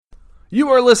You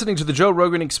are listening to the Joe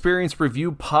Rogan Experience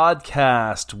Review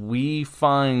Podcast. We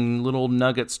find little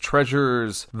nuggets,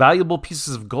 treasures, valuable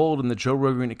pieces of gold in the Joe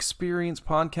Rogan Experience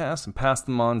Podcast and pass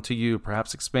them on to you,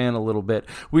 perhaps expand a little bit.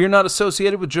 We are not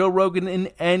associated with Joe Rogan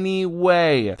in any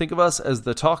way. Think of us as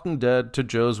the Talking Dead to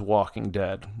Joe's Walking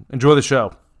Dead. Enjoy the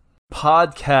show.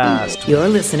 Podcast. You're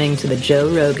listening to the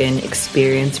Joe Rogan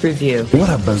Experience Review. What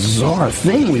a bizarre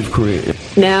thing we've created.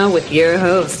 Now with your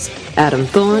hosts, Adam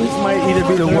Thorne. This might either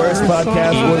be the worst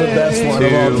podcast or the best one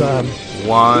of all time.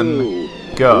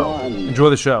 1, go. Enjoy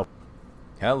the show.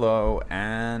 Hello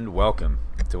and welcome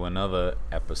to another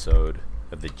episode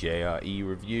of the JRE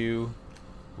Review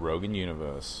Rogan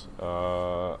Universe.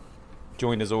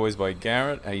 Joined as always by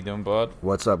Garrett. How you doing, bud?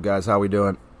 What's up, guys? How we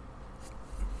doing?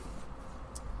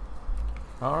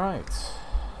 All right.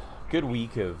 Good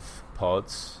week of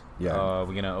pods. Yeah.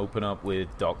 We're going to open up with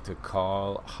Dr.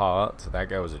 Carl Hart. That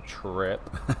guy was a trip,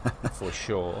 for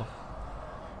sure.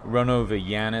 Run over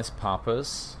Yanis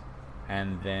Papas,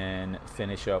 and then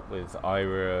finish up with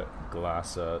Ira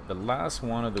Glasser. The last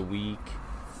one of the week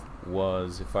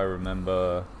was, if I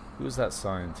remember, who was that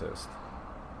scientist?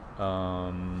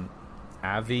 Avi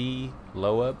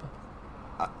Loeb?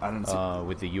 I didn't see.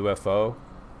 With the UFO.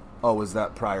 Oh, was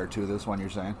that prior to this one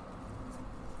you're saying?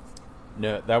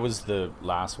 No, that was the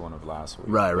last one of last week.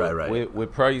 Right. We'll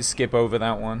probably skip over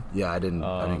that one. Yeah, I didn't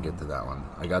get to that one.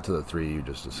 I got to the three you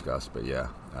just discussed, but yeah,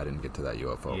 I didn't get to that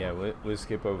UFO. Yeah, we'll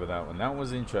skip over that one. That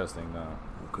was interesting, though.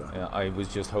 Okay. I was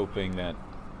just hoping that,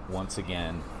 once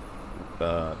again,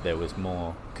 there was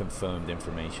more confirmed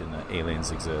information that aliens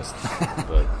exist.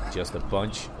 But just a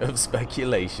bunch of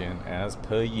speculation, as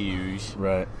per usual.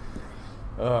 Right.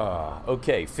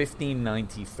 Okay,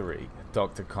 1593,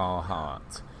 Dr. Carl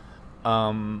Hart.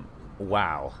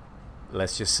 Wow.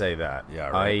 Let's just say that. Yeah,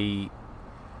 right.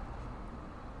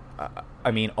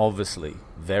 I mean, obviously,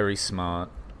 very smart,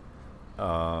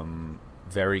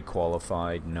 very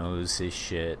qualified, knows his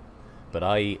shit, but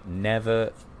I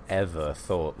never, ever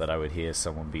thought that I would hear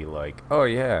someone be like, oh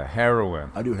yeah,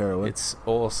 heroin. I do heroin. It's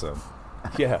awesome.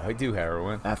 Yeah, I do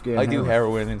heroin. Afghan I do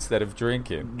heroin instead of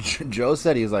drinking. Joe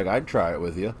said he's like, I'd try it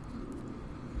with you.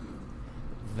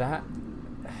 That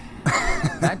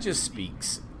just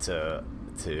speaks to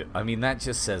I mean, that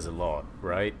just says a lot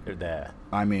right there.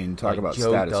 I mean, talk about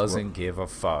Joe status. doesn't give a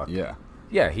fuck.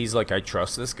 Yeah, he's like, I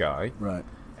trust this guy, right,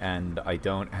 and I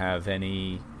don't have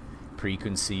any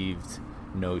preconceived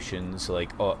notions.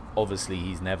 Like, obviously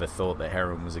he's never thought that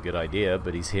heroin was a good idea,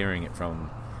 but he's hearing it from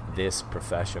this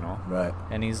professional, right,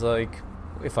 and he's like,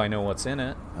 if I know what's in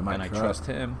it and I trust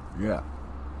him. Yeah.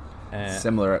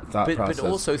 Similar thought process. But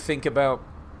also think about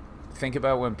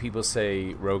when people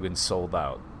say Rogan sold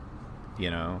out.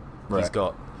 You know, right. He's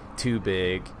got too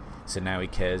big, so now he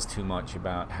cares too much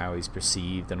about how he's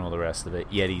perceived and all the rest of it.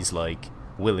 Yet he's like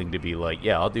willing to be like,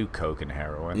 yeah, I'll do coke and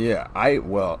heroin. Yeah, I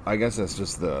guess that's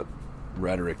just the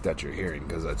rhetoric that you're hearing,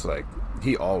 because it's like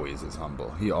he always is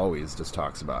humble. He always just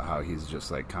talks about how he's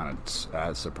just like kind of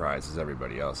as surprised as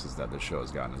everybody else is that the show has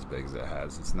gotten as big as it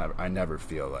has. I never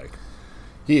feel like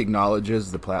he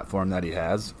acknowledges the platform that he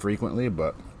has frequently,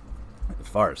 but as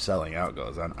far as selling out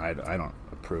goes, I don't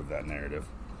approve that narrative.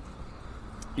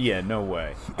 Yeah, no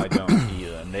way. I don't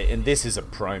either. And this is a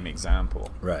prime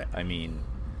example. Right. I mean,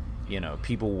 you know,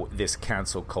 people, this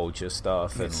cancel culture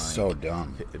stuff. It's like, so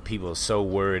dumb. People are so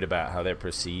worried about how they're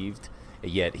perceived,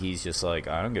 yet he's just like,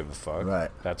 I don't give a fuck.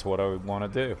 Right. That's what I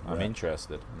want to do. I'm right.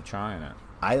 interested. I'm trying it.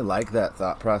 I like that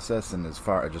thought process, and as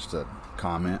far as just a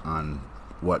comment on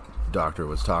what Doctor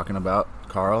was talking about,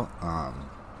 Carl,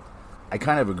 I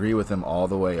kind of agree with him all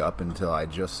the way up until I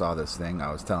just saw this thing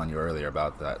I was telling you earlier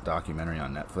about, that documentary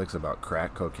on Netflix about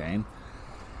crack cocaine.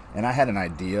 And I had an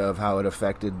idea of how it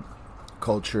affected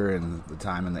culture in the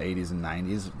time in the 80s and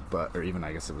 90s, or even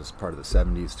I guess it was part of the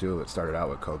 70s too. It started out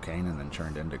with cocaine and then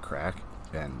turned into crack.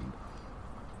 And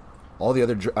all the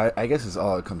other, I guess it's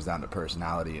all, it comes down to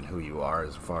personality and who you are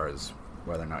as far as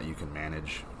whether or not you can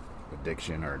manage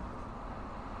addiction or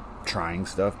trying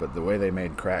stuff. But the way they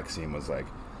made crack seem was like,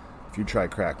 if you try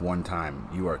crack one time,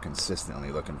 you are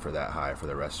consistently looking for that high for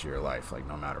the rest of your life, like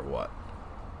no matter what.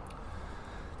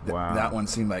 Wow. That one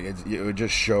seemed like it would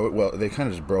just show it. Well, they kind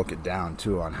of just broke it down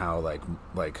too on how like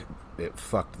it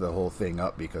fucked the whole thing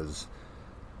up, because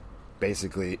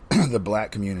basically the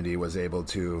black community was able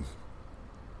to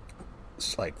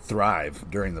like thrive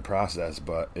during the process,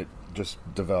 but it just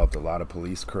developed a lot of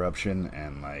police corruption,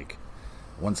 and like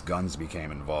once guns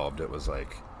became involved, it was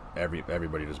like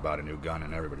everybody just bought a new gun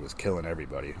and everybody was killing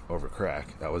everybody over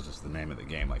crack. That was just the name of the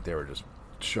game. Like they were just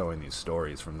showing these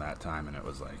stories from that time, and it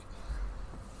was like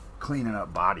cleaning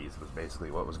up bodies was basically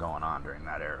what was going on during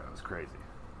that era. It was crazy.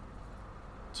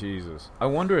 Jesus. I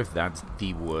wonder if that's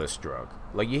the worst drug.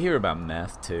 Like, you hear about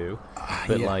meth, too.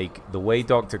 But, yeah. like, the way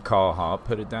Dr. Carl Hart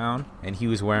put it down, and he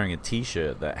was wearing a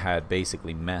T-shirt that had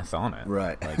basically meth on it.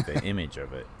 Right. Like, the image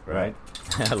of it. Right?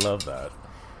 I love that.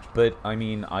 But, I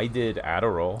mean, I did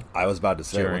Adderall. I was about to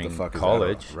say, what during the fuck is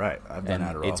college. Adderall? Right. I've done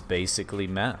And Adderall. it's basically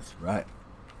meth. Right.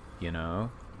 You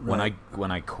know? Right.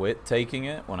 When I quit taking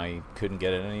it, when I couldn't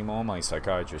get it anymore, my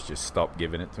psychiatrist just stopped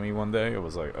giving it to me one day. I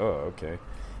was like, oh, okay.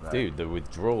 Right. Dude, the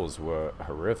withdrawals were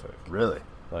horrific. Really?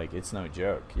 Like, it's no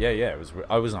joke. Yeah, it was.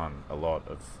 I was on a lot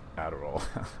of Adderall.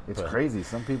 It's But crazy.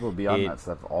 Some people be on it- that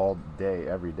stuff all day,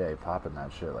 every day, popping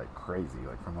that shit like crazy,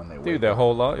 like from when they wake Dude, their up.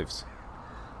 whole lives.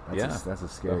 That's a their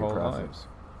scary whole process. lives.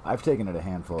 I've taken it a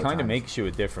handful of times. Kind of makes you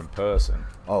a different person.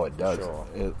 Oh, it does. Sure.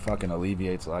 It fucking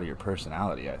alleviates a lot of your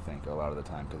personality, I think, a lot of the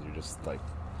time, because you're just like,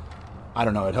 I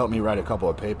don't know. It helped me write a couple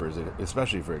of papers,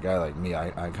 especially for a guy like me.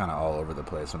 I'm kind of all over the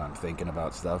place when I'm thinking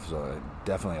about stuff, so it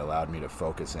definitely allowed me to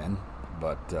focus in.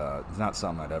 But it's not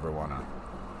something I'd ever want to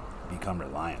become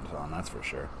reliant on, that's for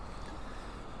sure.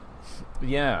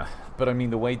 Yeah, but I mean,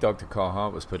 the way Dr. Carl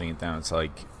Hart was putting it down, it's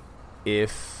like,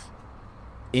 if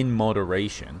in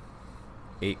moderation,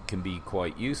 it can be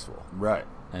quite useful. Right.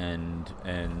 And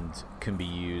can be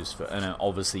used for, and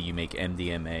obviously you make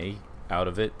MDMA out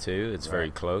of it too. It's very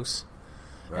Right. close,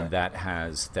 Right. and that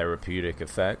has therapeutic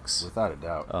effects. Without a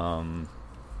doubt.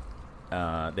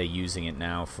 They're using it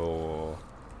now for,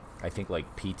 I think,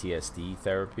 like PTSD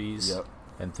therapies Yep.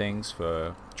 and things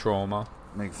for trauma.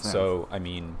 Makes sense. So, I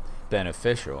mean,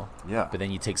 beneficial. Yeah. But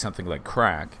then you take something like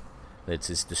crack, that's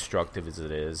as destructive as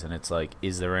it is, and it's like,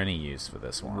 is there any use for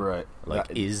this one? Right. Like,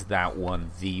 is that one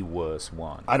the worst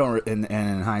one? I don't, and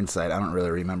in hindsight, I don't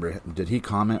really remember. Did he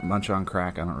comment much on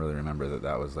crack? I don't really remember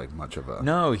that was like much of a.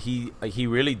 No, he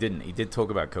really didn't. He did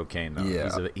talk about cocaine, though.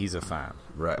 Yeah. He's a fan.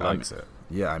 Right. Likes it.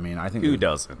 Yeah, I mean, I think Who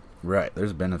there's- doesn't? Right.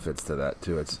 There's benefits to that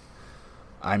too.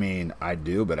 I mean, I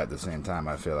do, but at the same time,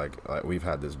 I feel like we've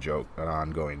had this joke, an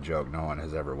ongoing joke. No one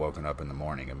has ever woken up in the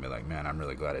morning and be like, "Man, I'm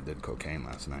really glad I did cocaine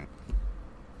last night."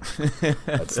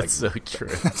 That's like- so true.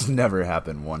 That's never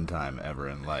happened one time ever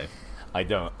in life. I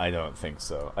don't think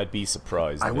so. I'd be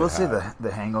surprised. I if will it say had.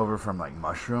 the hangover from like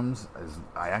mushrooms is,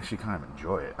 I actually kind of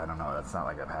enjoy it. I don't know. That's not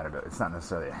like I've had it. It's not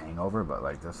necessarily a hangover, but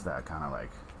like just that kind of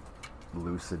like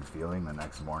lucid feeling the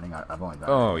next morning. I've only done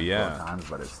it a couple of times,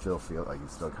 but it still feels like you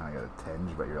still kind of get a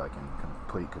tinge, but you're like in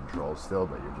complete control still,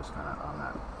 but you're just kind of on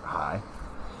that high.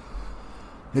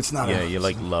 It's not. Yeah, you're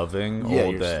like loving yeah,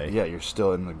 all you're, day. Yeah, you're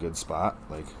still in a good spot.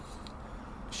 Like,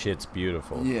 Shit's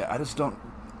beautiful. yeah, I just don't.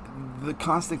 The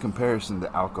constant comparison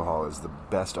to alcohol is the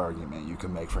best argument you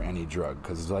can make for any drug,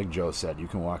 because like Joe said, you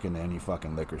can walk into any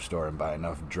fucking liquor store and buy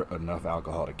enough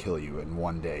alcohol to kill you in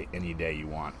one day, any day you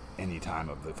want, any time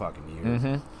of the fucking year.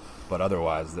 Mm-hmm. But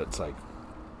otherwise, that's like,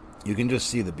 you can just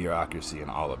see the bureaucracy in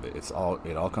all of it. It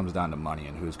all comes down to money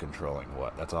and who's controlling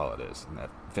what. That's all it is. And that,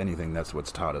 if anything, that's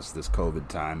what's taught us this COVID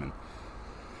time, and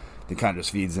it kind of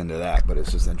just feeds into that. But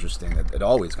it's just interesting that it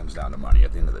always comes down to money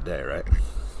at the end of the day, right?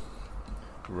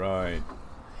 Right.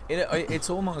 It's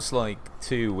almost like,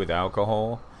 too, with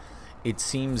alcohol, it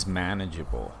seems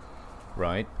manageable,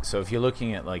 right? So if you're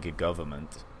looking at, like, a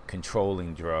government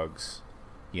controlling drugs,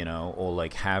 you know, or,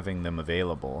 like, having them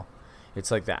available, it's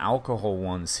like the alcohol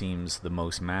one seems the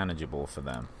most manageable for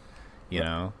them. You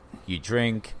know? You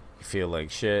drink, you feel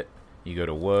like shit, you go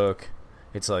to work.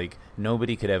 It's like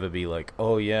nobody could ever be like,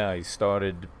 oh yeah, I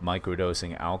started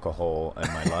microdosing alcohol and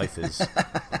my life is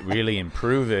really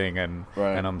improving, and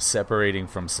Right. and I'm separating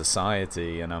from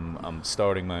society, and I'm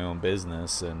starting my own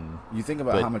business. And You think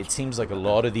about but how much it seems like a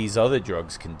lot of these other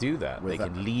drugs can do that. They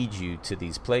Without- can lead you to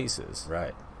these places.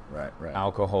 Right.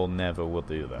 Alcohol never will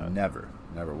do that. Never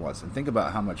was. And think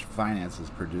about how much finance is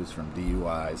produced from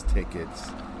DUIs, tickets,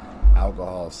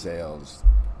 alcohol sales,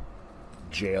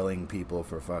 jailing people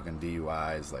for fucking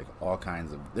DUIs, like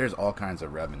there's all kinds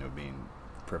of revenue being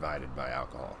provided by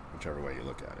alcohol, whichever way you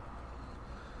look at it.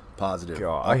 Positive.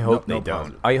 God, I hope no they don't.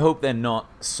 positive. I hope they're not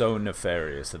so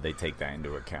nefarious that they take that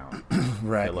into account.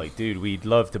 Right. They're like, dude, we'd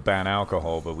love to ban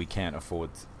alcohol, but we can't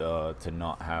afford to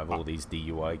not have all these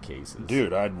DUI cases.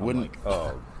 Dude, I I'm wouldn't. like,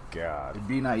 oh God. It'd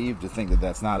be naive to think that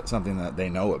that's not something that they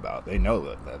know about. They know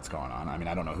that that's going on. I mean,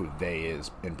 I don't know who they is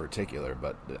in particular,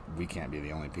 but we can't be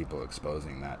the only people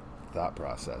exposing that thought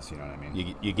process. You know what I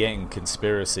mean? You're getting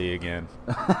conspiracy again.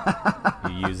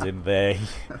 You're using they.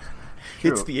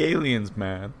 True. It's the aliens,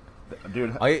 man.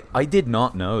 Dude, I did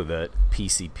not know that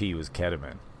PCP was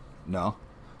ketamine. no,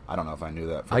 I don't know if I knew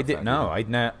that. For I a didn't fact know.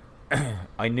 either.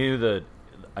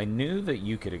 I knew that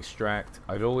you could extract.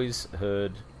 I'd always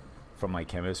heard from my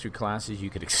chemistry classes you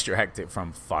could extract it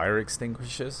from fire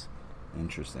extinguishers.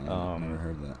 Interesting. I've never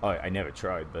heard that. I never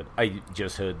tried, but I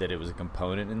just heard that it was a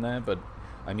component in there. But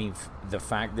I mean, the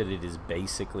fact that it is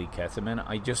basically ketamine,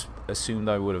 I just assumed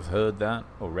I would have heard that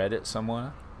or read it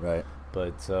somewhere. Right.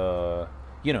 But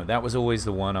that was always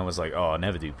the one I was like, oh, I'll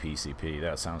never do PCP.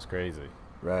 That sounds crazy.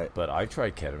 Right. But I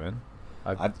tried ketamine.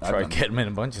 I've tried ketamine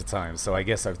a bunch of times, so I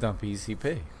guess I've done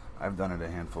PCP. I've done it a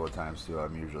handful of times too.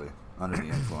 I'm usually under the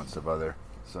influence of other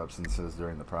substances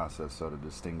during the process, so to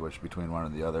distinguish between one or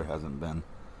the other hasn't been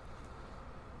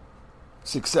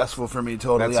successful for me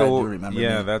totally. I do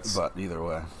remember but either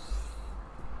way.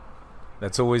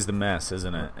 That's always the mess,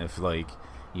 isn't it? If like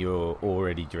you're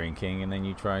already drinking and then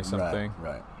you try something.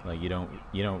 Right. Like you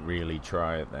don't really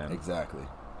try it then. Exactly.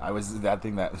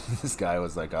 That this guy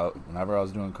was like out whenever I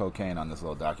was doing cocaine on this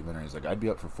little documentary, he's like, I'd be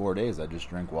up for 4 days, I'd just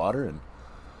drink water and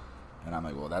I'm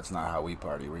like, well, that's not how we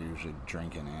party. We're usually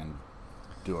drinking and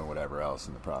doing whatever else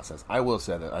in the process. I will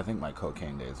say that I think my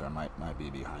cocaine days might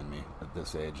be behind me at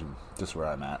this age and just where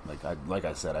I'm at. Like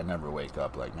I said, I never wake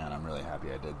up like, man, I'm really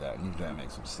happy I did that. And usually I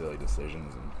make some silly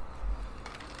decisions and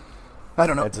I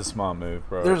don't know. It's a smart move,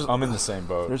 bro. I'm in the same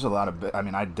boat. There's a lot of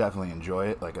I definitely enjoy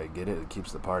it. Like I get it. It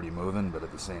keeps the party moving, but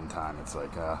at the same time, it's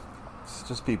like it's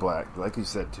just people act like you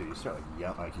said too. You start like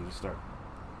yelling, like you just start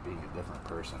being a different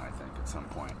person. I think at some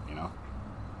point,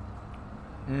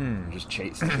 just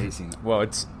chasing. Well,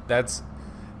 that's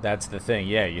the thing.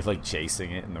 Yeah, you're like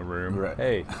chasing it in the room. Right.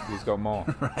 Hey, who's got more?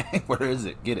 Right. Where is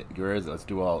it? Get it. Where is it? Let's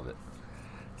do all of it.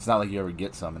 It's not like you ever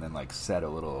get some and then like set a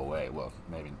little away. Well,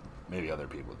 maybe other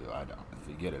people do. I don't. If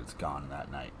you get it, it's gone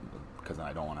that night because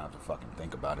I don't want to have to fucking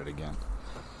think about it again.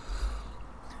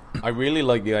 I really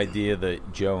like the idea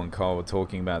that Joe and Carl were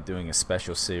talking about doing a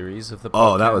special series of the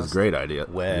podcast. Oh, that was a great idea.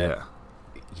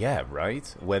 Yeah,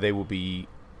 right? Where they will be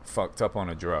fucked up on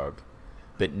a drug,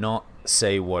 but not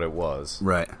say what it was.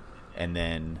 Right. And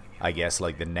then, I guess,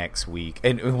 like the next week.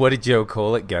 And what did Joe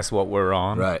call it? Guess what we're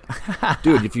on? Right.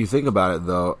 Dude, if you think about it,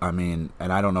 though, I mean,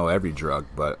 and I don't know every drug,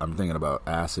 but I'm thinking about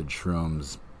acid,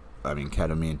 shrooms,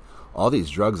 ketamine. All these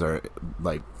drugs are,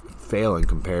 like, fail in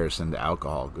comparison to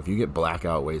alcohol. If you get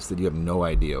blackout wasted, you have no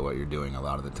idea what you're doing a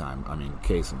lot of the time. I mean,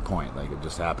 case in point, like, it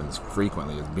just happens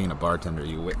frequently. As being a bartender,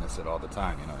 you witness it all the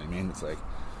time, you know what I mean? It's like,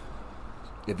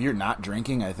 if you're not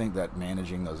drinking, I think that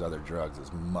managing those other drugs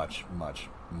is much, much,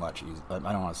 much easier. I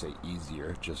don't want to say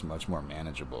easier, just much more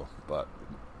manageable. But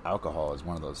alcohol is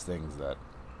one of those things that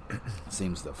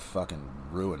seems to fucking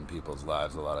ruin people's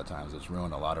lives a lot of times. It's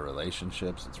ruined a lot of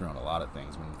relationships. It's ruined a lot of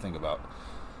things. When you think about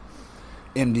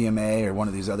MDMA or one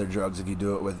of these other drugs, if you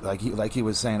do it with, like he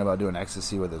was saying about doing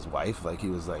ecstasy with his wife,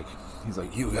 he's like,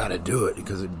 you gotta do it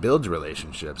because it builds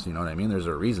relationships, you know what I mean? There's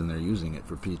a reason they're using it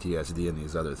for PTSD and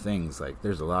these other things. Like,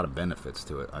 there's a lot of benefits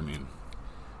to it. I mean,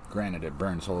 granted, it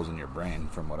burns holes in your brain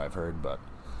from what I've heard, but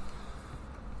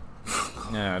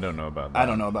yeah, I don't know about that. I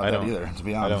don't know about that either, to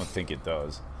be honest. I don't think it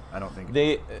does. I don't think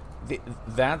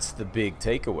that's the big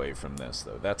takeaway from this,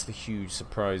 though. That's the huge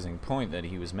surprising point that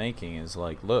he was making is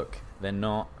like, look, they're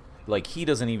not, like, he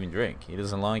doesn't even drink. He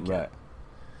doesn't like it.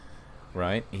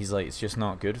 Right? He's like, it's just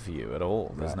not good for you at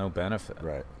all. There's no benefit.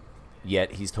 Right.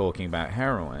 Yet he's talking about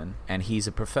heroin, and he's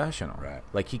a professional. Right.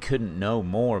 Like, he couldn't know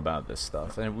more about this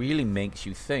stuff. And it really makes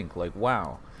you think, like,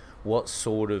 wow, what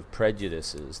sort of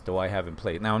prejudices do I have in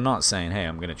place? Now, I'm not saying, hey,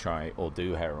 I'm going to try or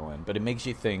do heroin, but it makes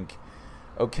you think,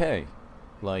 okay,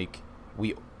 like,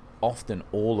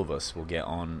 all of us will get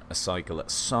on a cycle at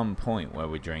some point where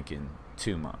we're drinking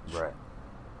too much.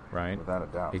 Right? Without a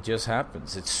doubt. It just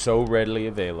happens. It's so readily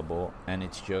available, and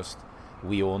it's just,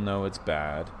 we all know it's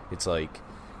bad. It's like,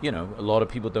 a lot of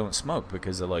people don't smoke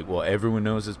because they're like, well, everyone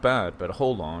knows it's bad, but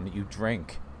hold on, you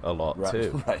drink a lot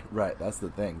too. Right. That's the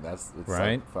thing. It's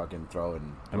right? Like fucking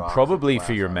throwing and probably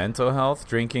for your mental health,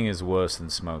 drinking is worse than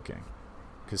smoking.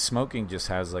 Because smoking just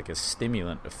has like a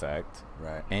stimulant effect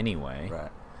anyway.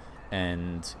 Right.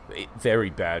 And very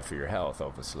bad for your health,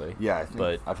 obviously. Yeah,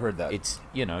 but I've heard that. It's,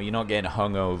 you're not getting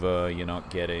hungover. You're not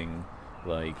getting,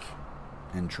 like...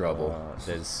 in trouble.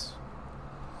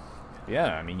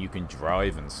 You can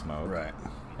drive and smoke. Right.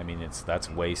 I mean, that's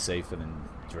way safer than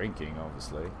drinking,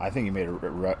 obviously. I think you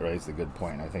raised a good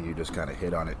point. I think you just kind of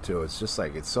hit on it, too. It's just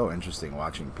like, it's so interesting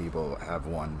watching people have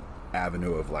one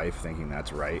avenue of life thinking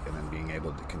that's right and then being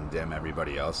able to condemn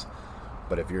everybody else.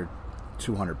 But if you're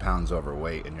 200 pounds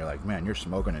overweight and you're like, man, you're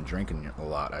smoking and drinking a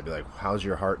lot, I'd be like, how's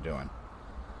your heart doing?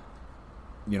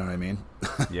 You know what I mean?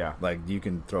 Yeah. Like, you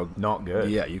can throw... not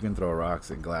good. Yeah, you can throw rocks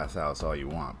at glass house all you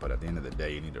want, but at the end of the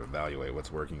day, you need to evaluate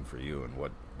what's working for you and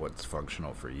what's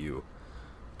functional for you.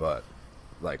 But,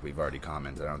 like we've already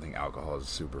commented, I don't think alcohol is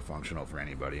super functional for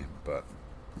anybody, but...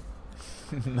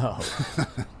 No.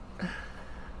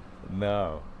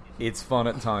 No. It's fun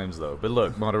at times, though. But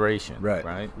look, moderation, Right.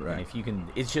 And if you can,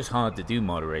 it's just hard to do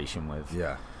moderation with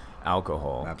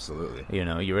alcohol. Absolutely. You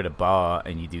know, you're at a bar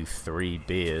and you do 3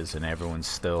 beers and everyone's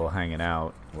still hanging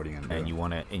out. What are you gonna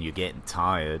do? And you're getting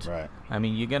tired. Right. I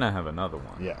mean, you're gonna have another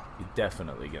one. Yeah. You're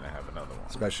definitely gonna have another one.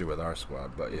 Especially with our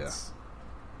squad, but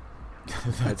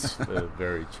That's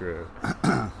very true.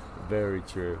 Very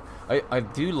true. I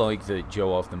do like that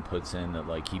Joe often puts in that,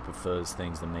 like, he prefers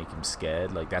things that make him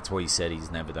scared. Like, that's why he said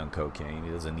he's never done cocaine.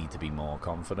 He doesn't need to be more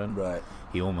confident. Right.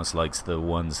 He almost likes the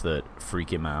ones that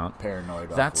freak him out. Paranoid.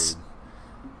 That's...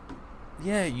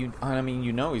 Yeah, I mean,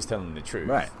 you know he's telling the truth.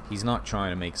 Right. He's not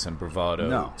trying to make some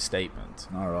bravado statement.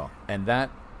 Not at all. And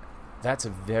that's a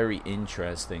very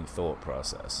interesting thought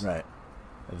process. Right.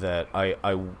 That I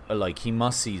like, he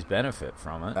must see his benefit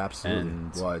from it. Absolutely.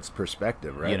 And, well, it's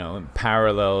perspective, right? You know, and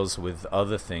parallels with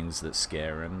other things that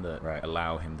scare him, that Right.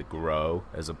 allow him to grow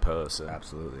as a person.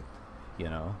 Absolutely. You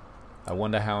know? I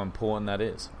wonder how important that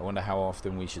is. I wonder how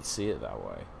often we should see it that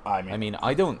way. I mean,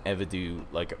 I don't ever do,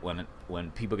 like,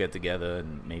 when people get together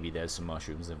and maybe there's some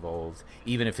mushrooms involved,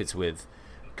 even if it's with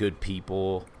good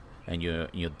people and you're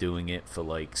doing it for,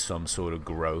 like, some sort of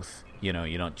growth. You know,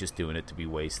 you're not just doing it to be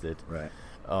wasted. Right.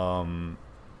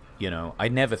 You know, I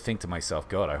never think to myself,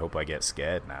 God, I hope I get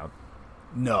scared now.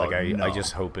 No, like I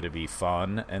just hope it'll be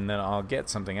fun, and then I'll get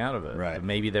something out of it. Right. But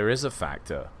maybe there is a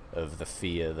factor of the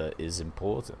fear that is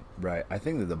important. Right. I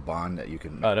think that the bond that you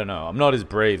can... I don't know. I'm not as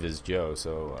brave as Joe,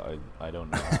 so I don't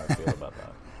know how I feel about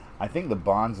that. I think the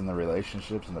bonds and the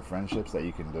relationships and the friendships that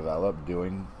you can develop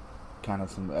doing kind of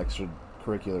some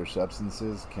extracurricular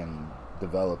substances can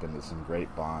develop into some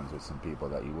great bonds with some people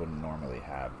that you wouldn't normally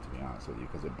have, to be honest with you,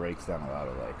 because it breaks down a lot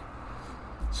of, like,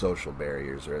 social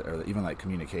barriers or even, like,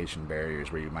 communication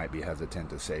barriers where you might be hesitant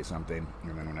to say something,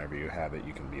 and then whenever you have it,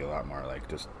 you can be a lot more, like,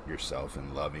 just yourself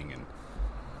and loving and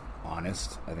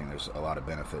honest. I think there's a lot of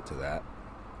benefit to that.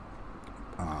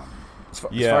 As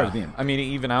far as being... I mean,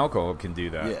 even alcohol can do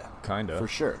that. Yeah. Kind of. For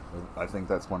sure. I think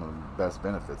that's one of the best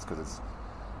benefits, because it's...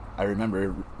 I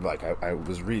remember, like, I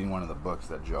was reading one of the books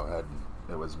that Joe had.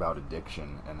 It was about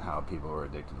addiction and how people were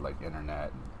addicted to, like,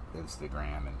 internet and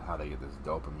Instagram and how they get this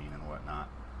dopamine and whatnot.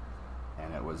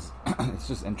 And it was... it's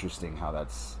just interesting how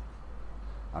that's...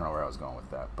 I don't know where I was going with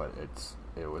that, but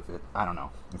I don't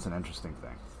know. It's an interesting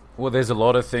thing. Well, there's a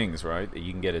lot of things, right, that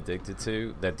you can get addicted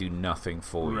to that do nothing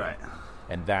for you. Right.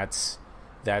 And that's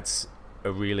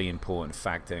a really important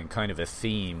factor and kind of a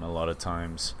theme a lot of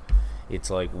times. It's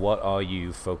like, what are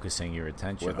you focusing your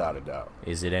attention on? Without a doubt.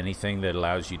 Is it anything that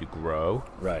allows you to grow?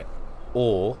 Right.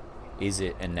 Or is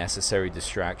it a necessary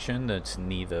distraction that's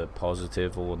neither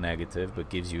positive or negative but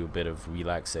gives you a bit of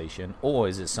relaxation? Or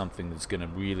is it something that's going to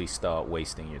really start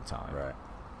wasting your time? Right.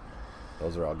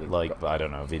 Those are all good. Like, I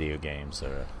don't know, video games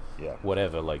or yeah,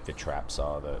 whatever, like, the traps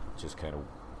are that just kind of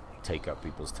take up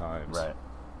people's times. Right.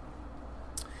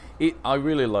 I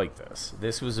really like this.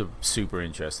 This was a super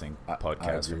interesting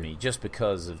podcast for me, just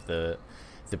because of the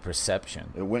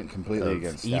perception. It went completely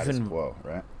against status quo,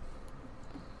 right?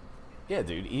 Yeah,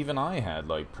 dude. Even I had,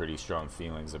 like, pretty strong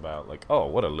feelings about, like, oh,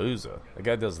 what a loser. The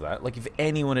guy does that. Like, if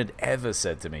anyone had ever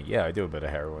said to me, yeah, I do a bit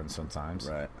of heroin sometimes.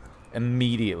 Right.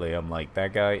 Immediately, I'm like,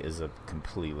 that guy is a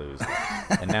complete loser.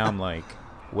 And now I'm like,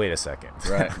 wait a second.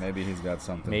 Right. Maybe he's got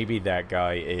something. Maybe that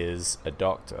guy is a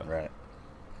doctor. Right.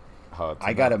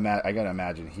 I gotta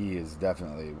imagine he is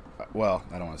definitely. Well,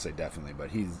 I don't want to say definitely, but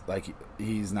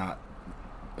he's not.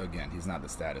 Again, he's not the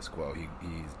status quo. He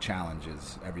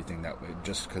challenges everything that way.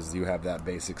 Just because you have that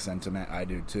basic sentiment, I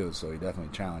do too. So he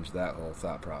definitely challenged that whole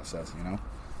thought process. You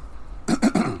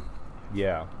know.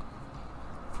 Yeah.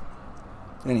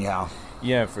 Anyhow.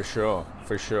 Yeah, for sure.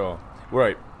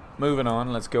 Right. Moving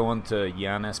on. Let's go on to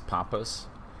Yanis Papas,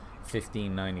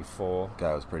 1594.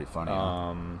 Guy was pretty funny.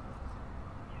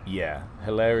 Yeah,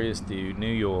 hilarious dude,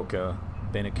 New Yorker,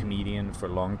 been a comedian for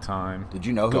a long time. Did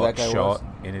you know who that guy was? Got shot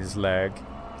in his leg.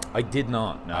 I did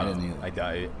not. No, I didn't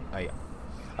either.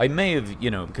 I may have,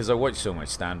 because I watch so much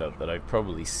stand-up that I've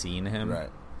probably seen him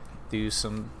do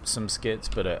some skits,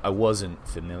 but I wasn't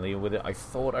familiar with it. I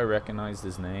thought I recognized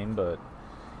his name, but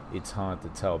it's hard to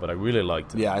tell. But I really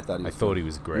liked him. Yeah, I thought he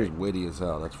was great. He was witty as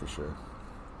hell, that's for sure.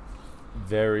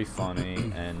 Very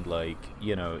funny, and, like,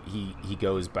 he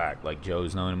goes back. Like,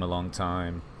 Joe's known him a long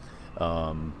time.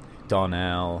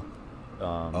 Donnell,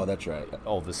 oh, that's right.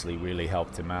 obviously really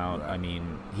helped him out. Right. I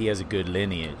mean, he has a good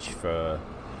lineage for,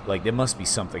 like, there must be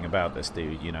something about this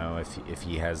dude, if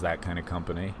he has that kind of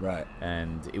company. Right.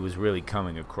 And it was really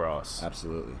coming across.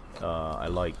 Absolutely. I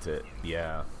liked it.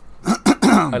 Yeah.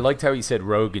 I liked how he said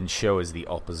Rogan's show is the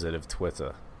opposite of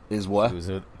Twitter. Is what?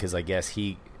 Because I guess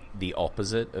the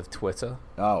opposite of Twitter.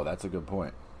 Oh, that's a good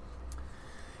point.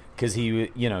 Because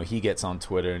he gets on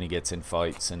Twitter and he gets in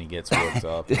fights and he gets worked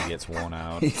up and he gets worn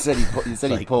out. He said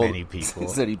he pulled. Many people. He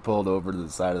said he pulled over to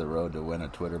the side of the road to win a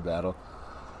Twitter battle.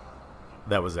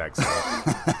 That was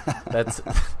excellent.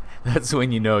 That's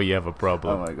when you know you have a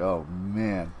problem. I'm like, oh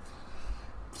man,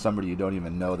 somebody you don't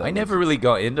even know. I never really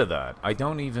got into that. I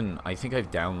think I've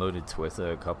downloaded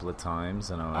Twitter a couple of times,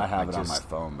 and I have it on my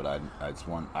phone, but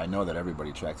I know that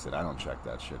everybody checks it. I don't check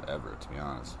that shit ever, to be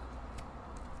honest.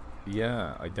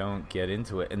 Yeah, I don't get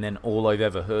into it. And then all I've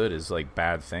ever heard is like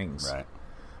bad things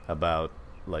about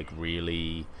like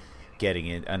really getting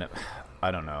in. And I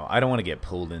don't know. I don't want to get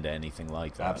pulled into anything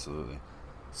like that. Absolutely.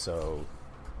 So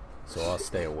I'll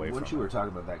stay away from it. Once you were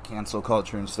talking about that cancel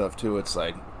culture and stuff too, it's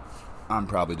like I'm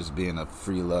probably just being a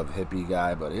free love hippie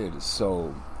guy, but it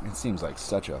seems like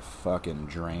such a fucking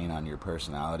drain on your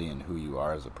personality and who you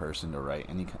are as a person to write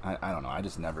any. I don't know. I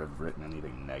just never have written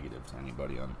anything negative to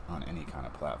anybody on any kind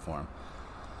of platform.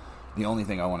 The only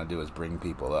thing I want to do is bring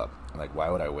people up. Like, why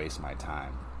would I waste my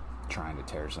time trying to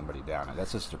tear somebody down? And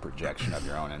that's just a projection of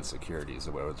your own insecurities. Is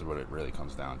what it really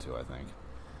comes down to, I think.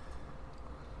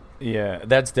 Yeah,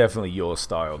 that's definitely your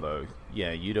style, though.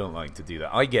 Yeah, you don't like to do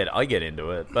that. I get into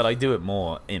it, but I do it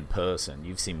more in person.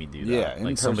 You've seen me do that. Yeah,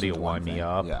 like somebody will wind me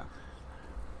up. Yeah.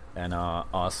 And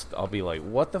I'll be like,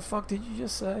 "What the fuck did you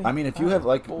just say?" I mean, if you have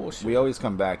like, bullshit. We always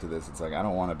come back to this. It's like I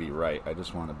don't want to be right. I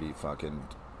just want to be fucking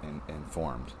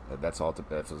informed. That's all.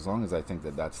 As long as I think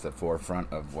that that's the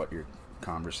forefront of what your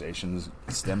conversations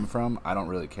stem from, I don't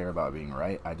really care about being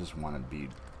right. I just want to be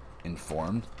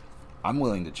informed. I'm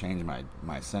willing to change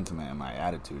my sentiment and my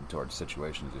attitude towards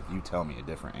situations if you tell me a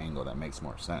different angle that makes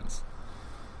more sense.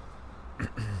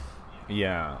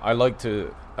 Yeah, I like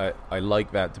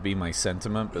that to be my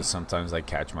sentiment, but sometimes I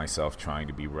catch myself trying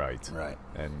to be right. Right.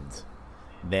 And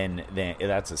then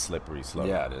that's a slippery slope.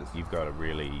 Yeah, it is. You've got to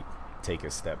really take a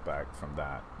step back from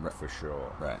that, for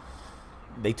sure. Right.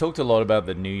 They talked a lot about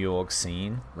the New York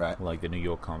scene, right? Like the New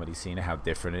York comedy scene, how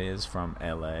different it is from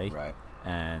LA, right?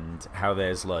 And how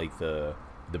there's like the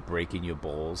breaking your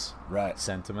balls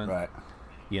sentiment, right?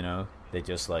 You know, they're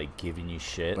just like giving you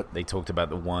shit. But they talked about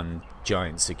the one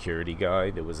giant security guy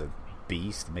that was a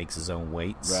beast, makes his own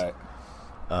weights, right?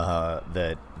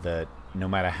 That no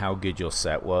matter how good your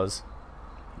set was,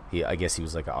 I guess he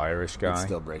was like an Irish guy. He'd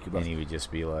still break your balls. And he would just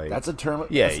be like, "That's a term."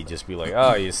 He'd just be like,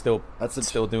 "Oh, you're still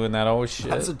doing that old shit."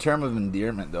 That's a term of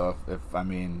endearment, though. If I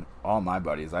mean, all my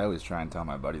buddies, I always try and tell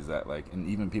my buddies that, like, and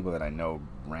even people that I know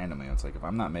randomly, it's like, if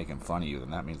I'm not making fun of you,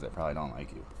 then that means I probably don't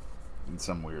like you in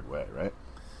some weird way, right?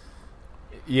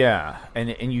 Yeah,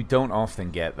 and you don't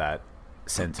often get that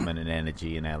sentiment and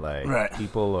energy in LA. Right.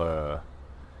 People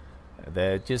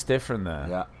they're just different there.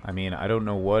 Yeah. I mean, I don't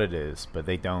know what it is, but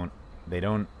they don't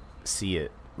see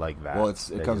it like that. Well,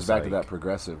 it comes back to that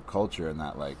progressive culture and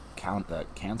that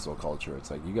that cancel culture.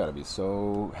 It's like you got to be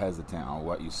so hesitant on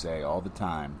what you say all the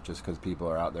time just because people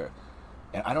are out there.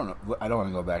 And I don't know. I don't want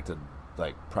to go back to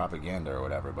like propaganda or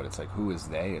whatever, but it's like, who is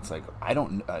they? It's like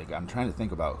I'm trying to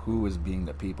think about who is being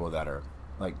the people that are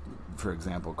like, for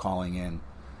example, calling in.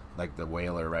 Like the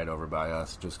Whaler right over by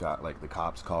us just got like the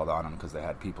cops called on them because they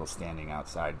had people standing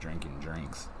outside drinking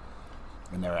drinks.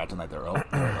 And they're acting like they're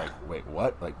like, wait,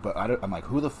 what? Like, but I'm like,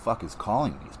 who the fuck is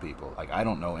calling these people? Like, I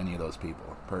don't know any of those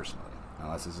people personally,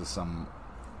 unless it's just some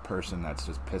person that's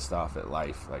just pissed off at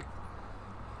life. Like,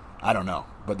 I don't know.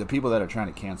 But the people that are trying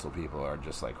to cancel people are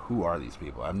just like, who are these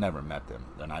people? I've never met them.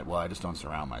 And I just don't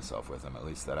surround myself with them, at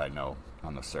least that I know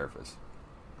on the surface.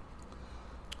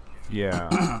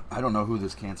 Yeah. I don't know who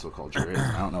this cancel culture is.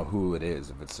 I don't know who it is.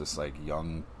 If it's just like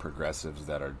young progressives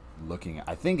that are looking.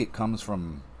 I think it comes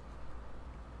from.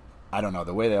 I don't know.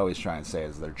 The way they always try and say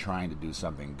is they're trying to do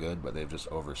something good, but they've just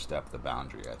overstepped the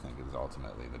boundary, I think, is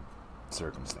ultimately the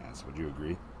circumstance. Would you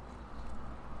agree?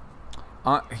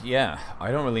 Yeah.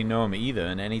 I don't really know them either,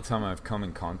 and anytime I've come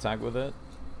in contact with it,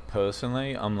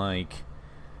 personally, I'm like,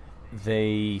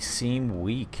 they seem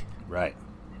weak. Right.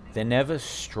 They're never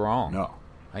strong. No.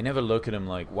 I never look at them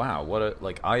like, wow,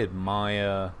 I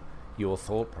admire your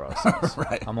thought process.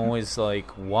 Right. I'm always like,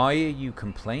 why are you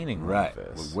complaining right.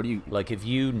 like this? What do you like? Have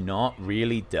you not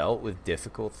really dealt with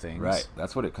difficult things? Right.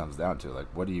 That's what it comes down to. Like,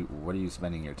 what are you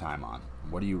spending your time on?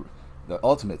 The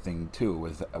ultimate thing too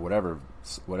with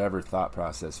whatever thought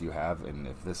process you have, and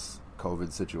if this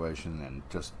COVID situation and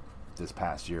just this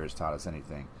past year has taught us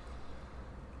anything,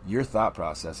 your thought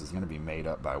process is going to be made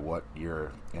up by what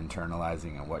you're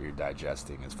internalizing and what you're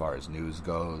digesting, as far as news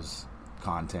goes,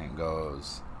 content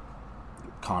goes,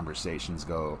 conversations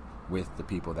go with the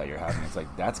people that you're having. It's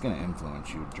like that's going to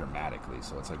influence you dramatically.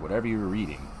 So it's like whatever you're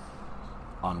reading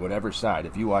on whatever side.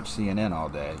 If you watch CNN all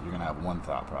day, you're gonna have one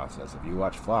thought process. If you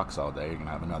watch Fox all day, you're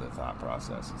gonna have another thought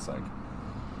process. It's like,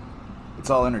 it's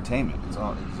all entertainment. It's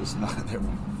just not.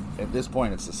 At this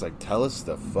point, it's just like, tell us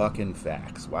the fucking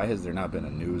facts. Why has there not been a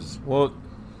news? Well,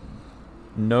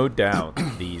 no doubt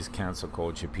these cancel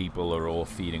culture people are all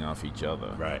feeding off each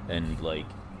other, right? And like,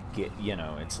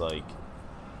 it's like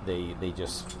they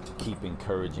just keep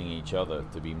encouraging each other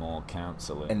to be more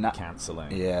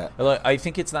canceling. Yeah. Like, I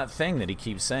think it's that thing that he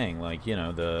keeps saying, like,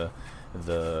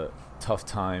 the tough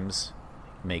times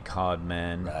make hard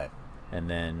men, right? And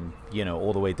then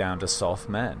all the way down to soft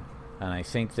men. And I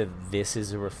think that this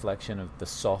is a reflection of the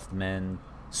soft men,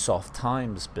 soft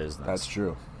times business. That's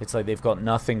true. It's like they've got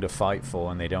nothing to fight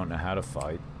for and they don't know how to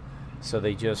fight. So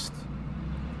they just,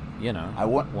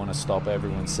 want to stop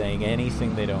everyone saying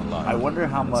anything they don't like. I wonder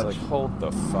how much... It's like, hold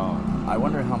the phone. I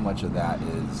wonder how much of that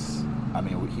is... I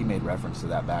mean, he made reference to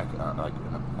that back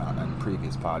in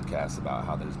previous podcasts about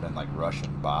how there's been, like,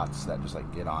 Russian bots that just,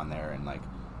 like, get on there and, like,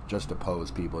 just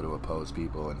oppose people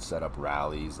and set up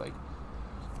rallies, like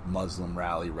Muslim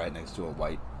rally right next to a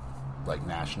white, like,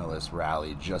 nationalist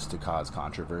rally just to cause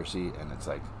controversy. And it's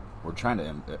like, we're trying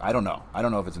to, I don't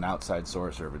know if it's an outside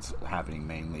source or if it's happening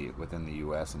mainly within the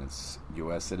U.S. and it's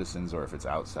U.S. citizens, or if it's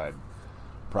outside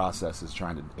processes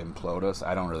trying to implode us.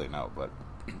 I don't really know, but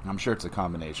I'm sure it's a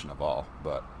combination of all.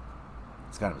 But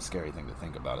it's kind of a scary thing to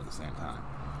think about at the same time.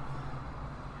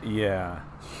 Yeah.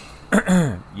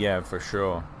 Yeah, for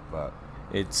sure. But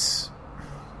it's...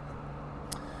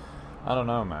 I don't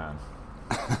know, man.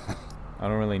 I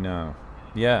don't really know.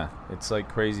 Yeah, it's like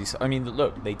crazy. I mean,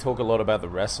 look, they talk a lot about the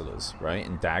wrestlers, right?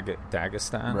 In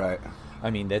Dagestan. Right. I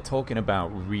mean, they're talking about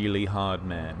really hard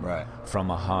men. Right. From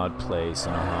a hard place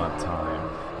and a hard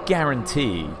time.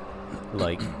 Guarantee,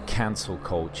 like, cancel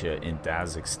culture in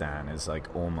Dagestan is,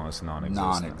 like, almost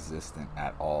non-existent. Non-existent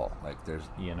at all. Like, there's...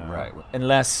 Right.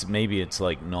 Unless maybe it's,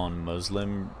 like,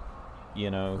 non-Muslim,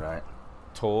 right.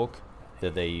 talk.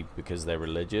 That because they're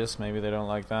religious, maybe they don't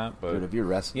like that. But dude, if you're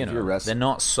wrestling, they're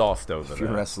not soft over there. If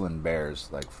you're wrestling bears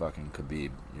like fucking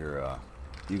Khabib,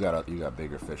 you got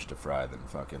bigger fish to fry than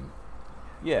fucking.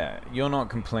 Yeah, you're not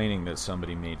complaining that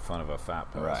somebody made fun of a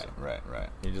fat person. Right.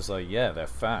 You're just like, yeah, they're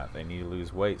fat. They need to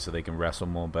lose weight so they can wrestle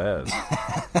more bears.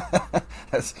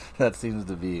 That seems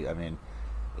to be. I mean,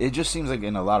 it just seems like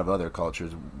in a lot of other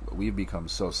cultures, we've become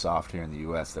so soft here in the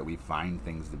U.S. that we find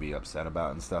things to be upset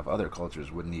about and stuff. Other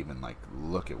cultures wouldn't even, like,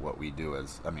 look at what we do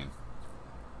as, I mean,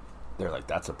 they're like,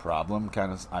 that's a problem,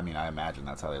 kind of. I mean, I imagine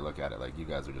that's how they look at it. Like, you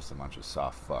guys are just a bunch of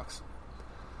soft fucks.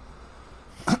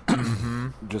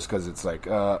 Just because it's like, they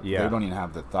don't even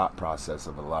have the thought process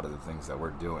of a lot of the things that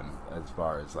we're doing as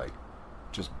far as, like,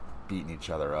 just beating each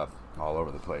other up all over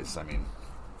the place. I mean,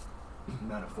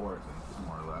 metaphorically,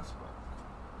 more or less, but.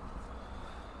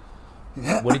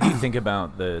 What did you think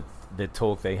about the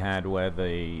talk they had where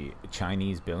the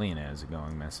Chinese billionaires are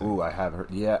going missing? Ooh, I have heard.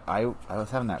 Yeah, I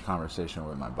was having that conversation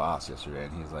with my boss yesterday,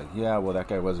 and he's like, "Yeah, well, that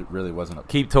guy wasn't a."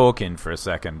 Keep talking for a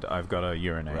second. I've got to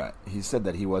urinate. Right. He said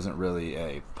that he wasn't really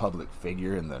a public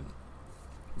figure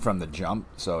from the jump.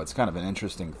 So it's kind of an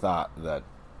interesting thought that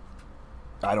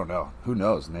I don't know. Who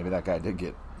knows? Maybe that guy did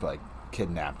get, like,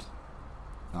 kidnapped.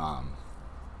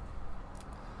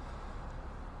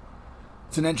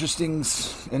 It's an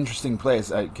interesting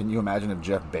place. Can you imagine if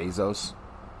Jeff Bezos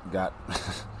got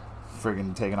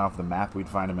friggin' taken off the map? We'd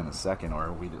find him in a second,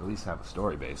 or we'd at least have a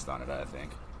story based on it, I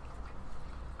think.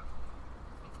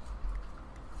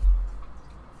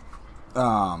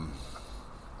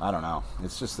 I don't know.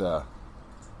 It's just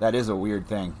that is a weird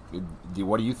thing.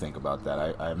 What do you think about that?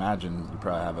 I imagine you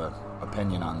probably have an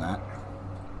opinion on that.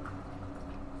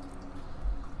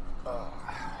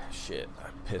 Shit, I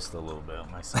pissed a little bit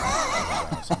on myself.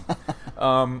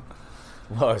 Well,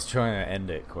 I was trying to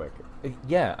end it quick.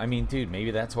 Yeah, I mean, dude,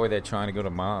 maybe that's why they're trying to go to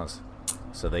Mars,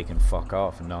 so they can fuck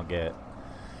off and not get...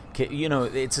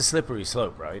 it's a slippery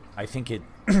slope, right? I think it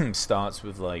starts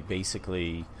with, like,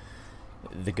 basically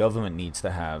the government needs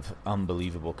to have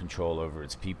unbelievable control over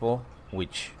its people,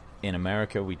 which in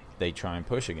America they try and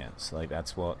push against. Like,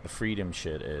 that's what the freedom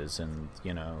shit is, and,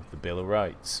 the Bill of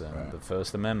Rights and right. the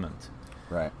First Amendment.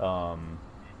 Right.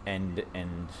 And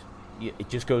it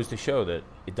just goes to show that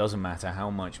it doesn't matter how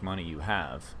much money you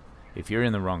have. If you're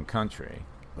in the wrong country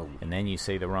and then you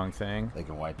say the wrong thing, they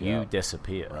can wipe you out.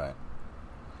 Disappear. Right.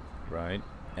 Right.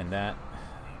 And that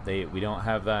we don't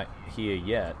have that here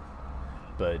yet,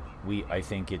 but I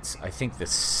think the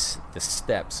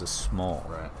steps are small.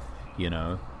 Right.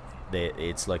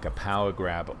 It's like a power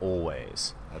grab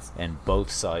always, and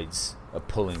both sides are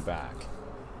pulling back.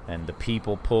 And the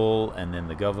people pull, and then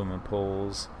the government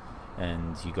pulls,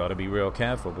 and you got to be real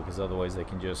careful because otherwise they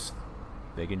can just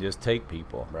take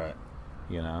people. Right.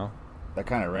 You know. That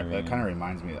kind of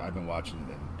reminds me. I've been watching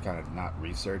and kind of not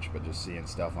research, but just seeing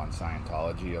stuff on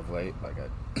Scientology of late. Like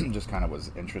I just kind of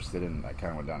was interested in. I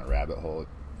kind of went down a rabbit hole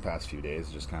the past few days,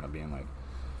 just kind of being like,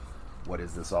 what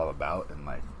is this all about? And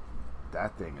like,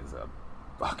 that thing is a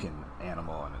fucking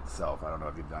animal in itself. I don't know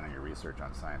if you've done any research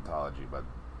on Scientology, but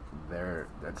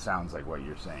that sounds like what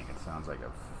you're saying. It sounds like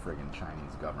a friggin'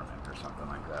 Chinese government or something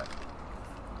like that.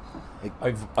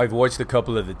 I've watched a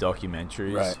couple of the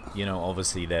documentaries. Right. You know,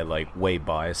 obviously they're like way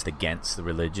biased against the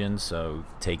religion, so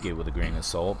take it with a grain of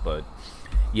salt. But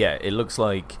yeah, it looks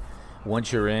like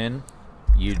once you're in,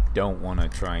 you don't want to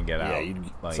try and get out.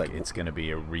 It's going to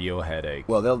be a real headache.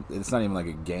 Well, it's not even like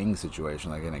a gang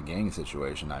situation. Like in a gang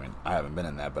situation, I mean, I haven't been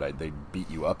in that, but they beat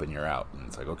you up and you're out, and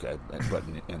it's like okay. But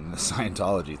in the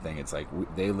Scientology thing, it's like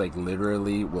they like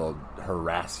literally will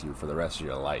harass you for the rest of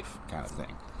your life, kind of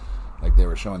thing. Like they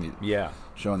were showing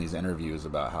these interviews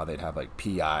about how they'd have like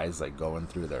PIs like going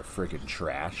through their freaking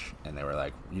trash, and they were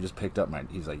like, "You just picked up my."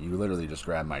 He's like, "You literally just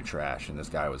grabbed my trash," and this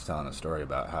guy was telling a story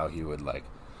about how he would like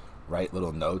write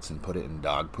little notes and put it in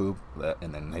dog poop,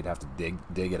 and then they'd have to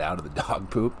dig it out of the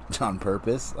dog poop on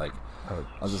purpose. Like, I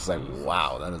was just like,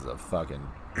 wow, that is a fucking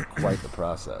quite the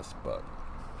process. But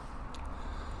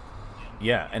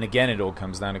yeah, and again, it all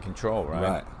comes down to control, right?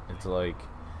 Right. It's like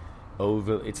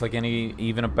it's like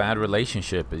even a bad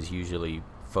relationship is usually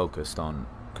focused on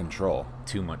control.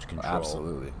 Too much control.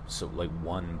 Absolutely. So like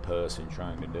one person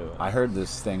trying to do it. I heard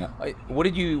this thing. What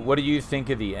did you think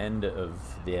of the end of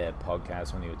their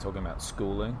podcast when they were talking about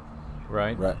schooling,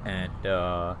 right? Right. And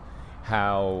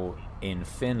how in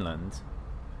Finland,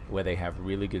 where they have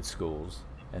really good schools,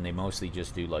 and they mostly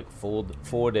just do like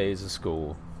 4 days of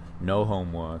school, no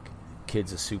homework,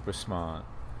 kids are super smart,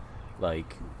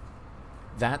 like.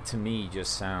 That to me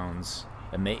just sounds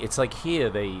amazing. It's like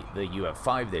here you have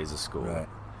 5 days of school, right.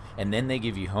 And then they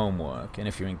give you homework. And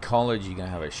if you're in college, you're gonna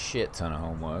have a shit ton of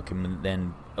homework. And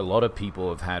then a lot of people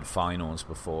have had finals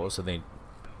before, so they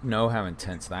know how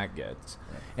intense that gets.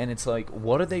 Right. And it's like,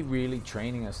 what are they really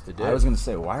training us to do? I was gonna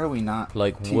say, why are we not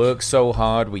work so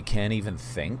hard we can't even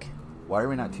think? Why are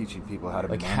we not teaching people how to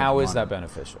manage how money? Is that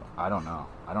beneficial? I don't know.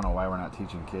 I don't know why we're not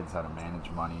teaching kids how to manage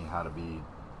money, how to be.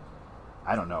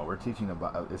 I don't know. We're teaching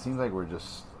about. It seems like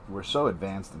we're so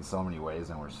advanced in so many ways,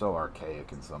 and we're so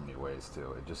archaic in so many ways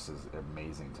too. It just is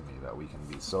amazing to me that we can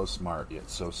be so smart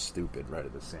yet so stupid right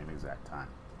at the same exact time.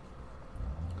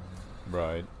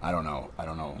 Right. I don't know.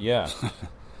 Yeah.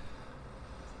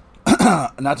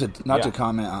 not to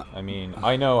comment on. I mean,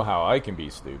 I know how I can be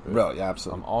stupid. Bro, yeah,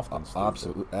 absolutely. I'm often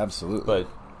stupid. Absolutely. But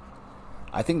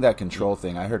I think that control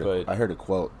thing. I heard a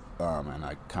quote, and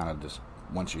I kind of just.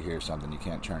 Once you hear something, you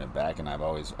can't turn it back. And I've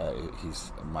always,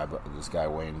 this guy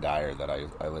Wayne Dyer that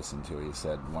I listened to. He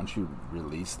said, once you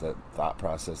release that thought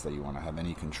process that you want to have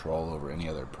any control over any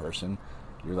other person,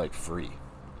 you're like free.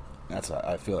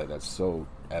 I feel like that's so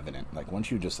evident. Like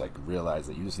once you just like realize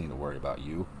that you just need to worry about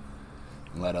you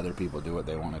and let other people do what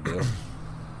they want to do.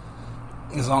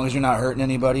 As long as you're not hurting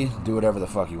anybody, do whatever the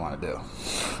fuck you want to do.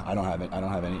 I don't have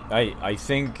any. I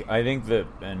think that,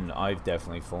 and I've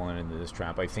definitely fallen into this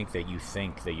trap. I think that you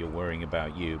think that you're worrying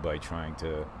about you by trying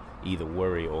to either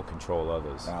worry or control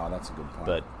others. Oh, that's a good point.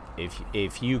 But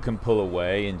if you can pull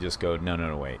away and just go,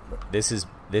 no, wait, this is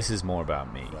more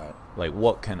about me. Right. Like,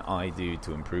 what can I do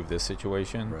to improve this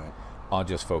situation? Right. I'll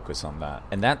just focus on that,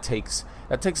 and that takes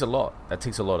a lot. That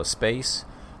takes a lot of space.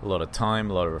 A lot of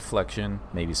time, a lot of reflection,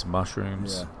 maybe some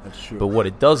mushrooms. Yeah, that's true. But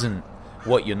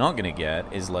what you're not going to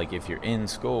get is like if you're in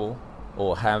school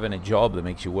or having a job that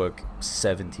makes you work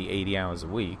 70, 80 hours a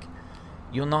week,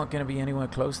 you're not going to be anywhere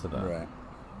close to that. Right.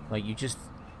 Like you just,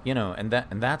 and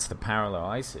that's the parallel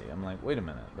I see. I'm like, wait a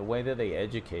minute. The way that they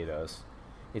educate us,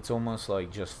 it's almost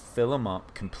like just fill them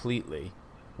up completely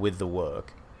with the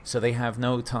work. So they have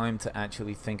no time to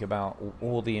actually think about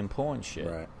all the important shit.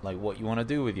 Right. Like what you want to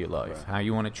do with your life, right. How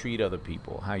you want to treat other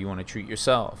people, how you want to treat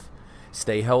yourself.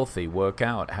 Stay healthy, work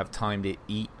out, have time to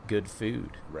eat good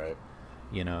food. Right.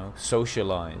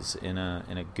 Socialize in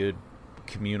a good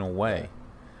communal way. Right.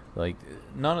 Like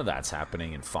none of that's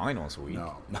happening in finals week.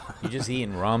 No. You're just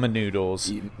eating ramen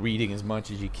noodles, reading as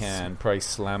much as you can, probably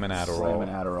slamming Adderall. Slamming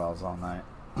Adderalls all night.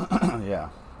 Yeah.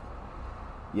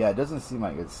 Yeah, it doesn't seem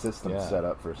like it's system set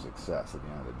up for success at the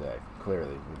end of the day.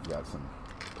 Clearly, we've got some...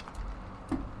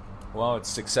 Well, it's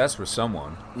success for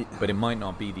someone, but it might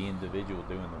not be the individual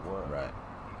doing the work. Right.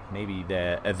 Maybe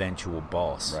their eventual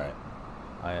boss.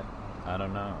 Right. I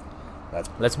don't know.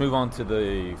 Let's move on to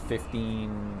the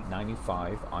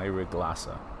 1595 Ira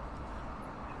Glasser.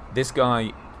 This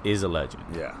guy is a legend.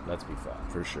 Yeah. Let's be fair.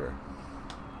 For sure.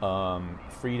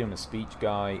 Freedom of speech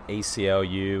guy,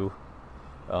 ACLU,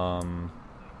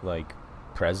 like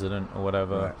president or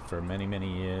whatever for many,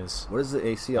 many years. What does the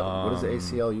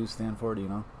ACLU stand for? Do you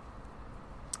know?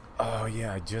 Oh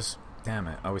yeah, damn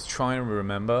it. I was trying to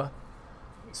remember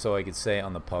so I could say it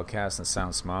on the podcast and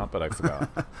sound smart, but I forgot.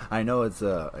 I know what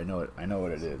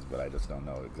it is, but I just don't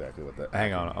know exactly what that.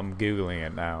 Hang on, I'm Googling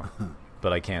it now,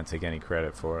 but I can't take any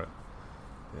credit for it.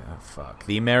 Yeah, fuck.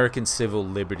 The American Civil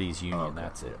Liberties Union. Okay.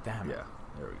 That's it. Damn it. Yeah,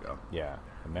 there we go. Yeah,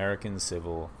 American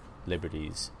Civil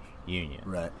Liberties Union.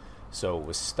 Right. So it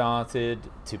was started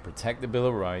to protect the Bill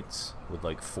of Rights with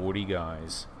like 40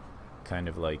 guys, kind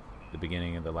of like the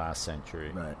beginning of the last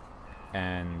century. Right.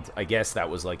 And I guess that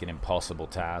was like an impossible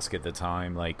task at the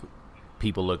time. Like,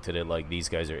 people looked at it like, these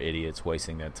guys are idiots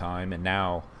wasting their time. And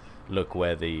now look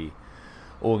where the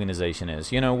organization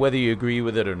is. You know, whether you agree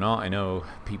with it or not, I know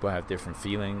people have different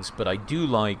feelings, but I do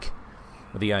like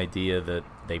the idea that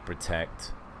they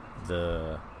protect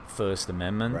the First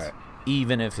Amendment, right,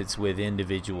 even if it's with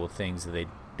individual things that they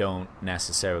don't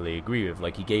necessarily agree with.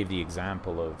 Like, he gave the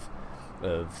example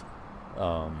of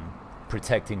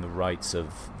protecting the rights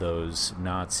of those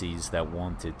Nazis that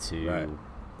wanted to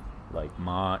like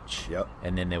march. Yep.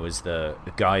 And then there was the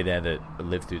guy there that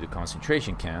lived through the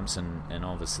concentration camps, and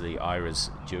obviously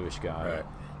Ira's Jewish guy. Right.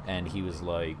 And he was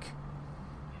like,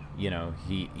 you know,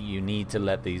 you need to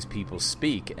let these people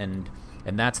speak, and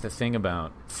that's the thing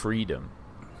about freedom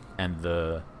and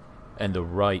the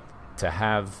right to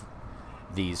have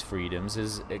these freedoms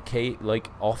is, like,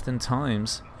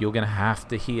 oftentimes you're going to have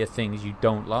to hear things you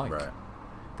don't like. Right.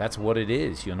 That's what it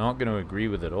is. You're not going to agree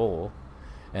with it all.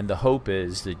 And the hope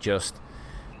is that just,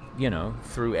 you know,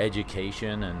 through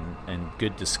education and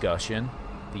good discussion,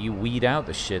 that you weed out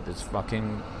the shit that's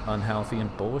fucking unhealthy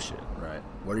and bullshit. Right.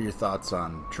 What are your thoughts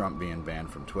on Trump being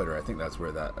banned from Twitter? I think that's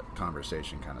where that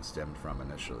conversation kind of stemmed from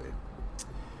initially.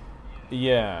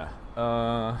 Yeah.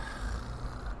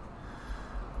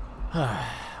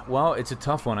 Well, it's a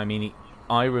tough one. I mean,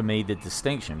 Ira made the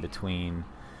distinction between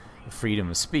freedom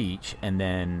of speech and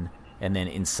then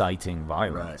inciting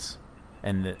violence.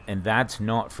 Right. And that's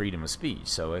not freedom of speech.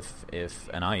 So if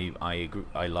I agree,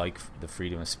 I like the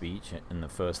freedom of speech in the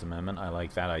First Amendment. I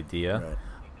like that idea. Right.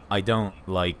 I don't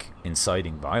like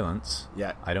inciting violence.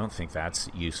 Yeah. I don't think that's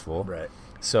useful. Right.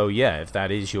 So yeah, if that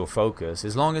is your focus,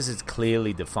 as long as it's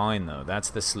clearly defined, though,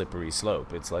 that's the slippery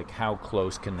slope. It's like, how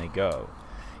close can they go?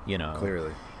 You know,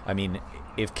 Clearly. I mean,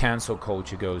 if cancel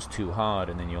culture goes too hard,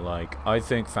 and then you're like, I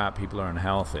think fat people are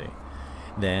unhealthy,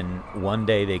 then one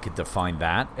day they could define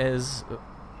that as,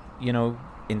 you know,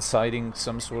 inciting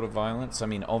some sort of violence. I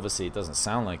mean, obviously it doesn't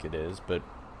sound like it is, but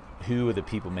who are the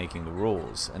people making the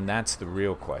rules? And that's the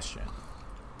real question.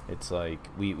 It's like,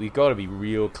 we've got to be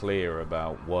real clear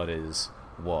about what is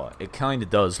what. It kind of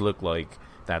does look like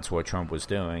that's what Trump was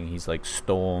doing. He's like,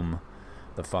 storm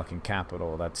the fucking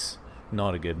Capitol. That's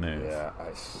not a good move. Yeah,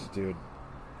 dude,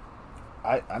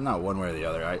 I'm not one way or the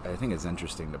other. I think it's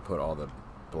interesting to put all the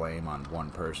blame on one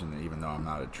person, even though I'm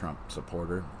not a Trump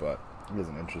supporter, but it is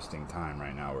an interesting time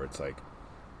right now where it's like,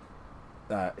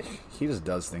 he just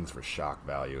does things for shock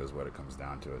value is what it comes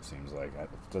down to. It seems like it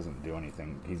doesn't do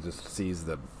anything. He just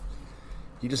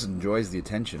he just enjoys the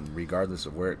attention regardless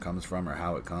of where it comes from or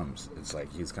how it comes. It's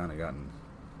like he's kind of gotten,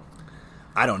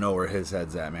 I don't know where his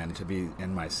head's at, man. To be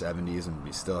in my 70s and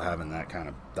be still having that kind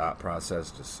of thought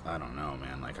process, just, I don't know,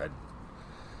 man. Like,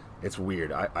 it's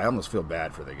weird. I almost feel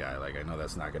bad for the guy. Like, I know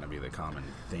that's not going to be the common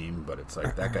theme, but it's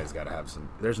like, that guy's got to have some,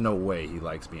 there's no way he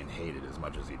likes being hated as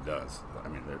much as he does. I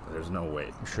mean, there's no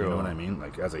way. Sure. You know what I mean?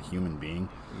 Like, as a human being,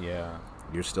 Yeah.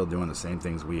 you're still doing the same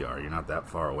things we are. You're not that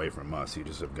far away from us. You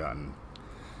just have gotten...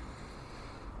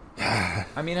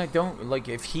 I mean, I don't, like,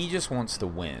 if he just wants to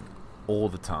win all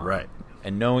the time. Right.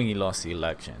 And knowing he lost the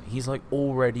election, he's like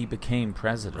already became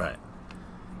president. Right.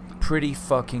 Pretty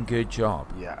fucking good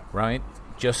job. Yeah. Right?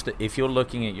 Just if you're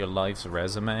looking at your life's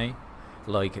resume,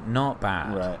 like, not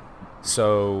bad. Right.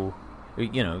 So,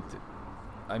 you know,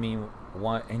 I mean,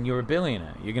 why? And you're a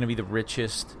billionaire. You're going to be the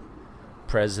richest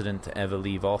president to ever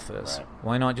leave office. Right.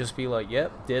 Why not just be like,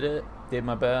 yep, did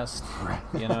my best. Right.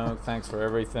 You know, thanks for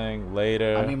everything.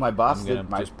 Later. I mean, my boss I'm gonna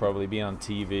did. just probably be on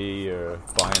TV or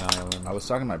buy an island. I was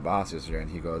talking to my boss yesterday, and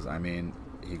he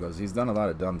goes, he's done a lot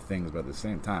of dumb things, but at the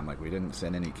same time, like, we didn't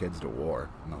send any kids to war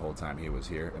in the whole time he was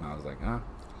here. And I was like,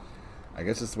 I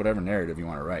guess it's whatever narrative you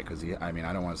want to write, because I mean,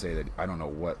 I don't want to say that I don't know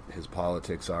what his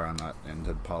politics are. I'm not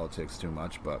into politics too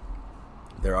much, but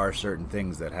there are certain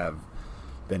things that have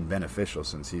been beneficial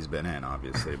since he's been in,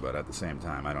 obviously. But at the same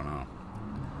time, I don't know.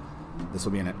 This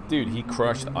will be in it. Dude, he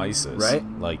crushed ISIS. Right?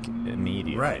 Like,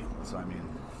 immediately. Right. So, I mean...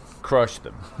 crushed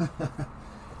them.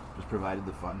 Just provided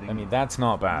the funding. I mean, that's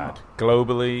not bad. No.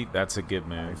 Globally, that's a good I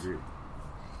move. agree.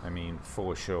 I mean,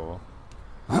 for sure.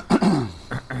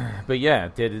 But yeah,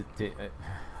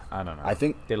 I don't know. I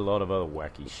think did a lot of other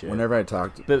wacky shit. Whenever I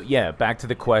talked, but yeah, back to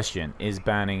the question: is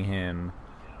banning him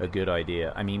a good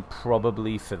idea? I mean,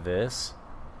 probably for this,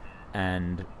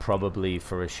 and probably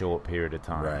for a short period of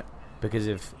time. Right. Because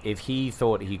if he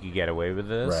thought he could get away with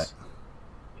this, right,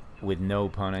 with no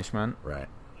punishment, right,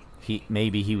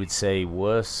 maybe he would say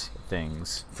worse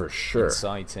things, for sure,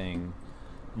 inciting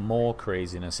more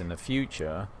craziness in the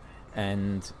future,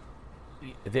 and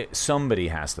somebody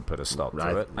has to put a stop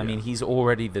to it. I mean, he's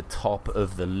already the top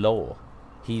of the law.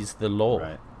 He's the law.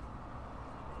 Right.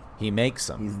 He makes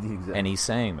them, He's the exact, and he's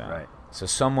saying that. Right. So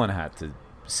someone had to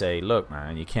say, "Look,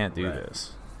 man, you can't do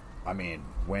this." I mean,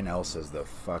 when else has the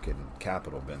fucking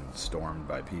Capitol been stormed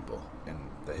by people in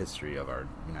the history of our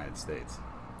United States?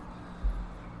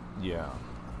 Yeah.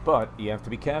 But you have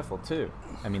to be careful, too.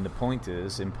 I mean, the point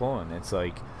is important. It's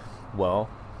like, well,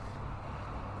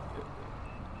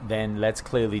 then let's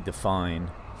clearly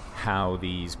define how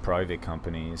these private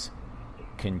companies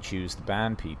can choose to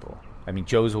ban people. I mean,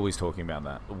 Joe's always talking about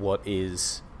that. What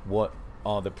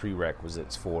are the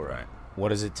prerequisites for it? Right. What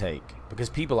does it take? Because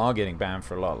people are getting banned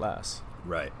for a lot less.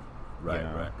 Right. You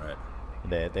know?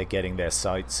 Right. They're getting their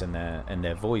sites and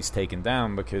their voice taken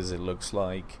down because it looks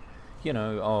like,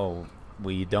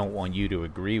 we don't want you to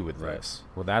agree with this.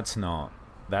 Well, that's not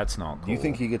cool. Do you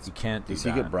think he gets? You can't do does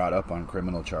that. he get brought up on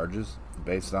criminal charges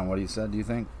based on what he said? Do you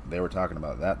think they were talking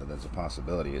about that there's a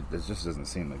possibility? It just doesn't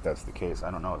seem like that's the case.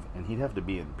 I don't know, and he'd have to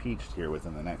be impeached here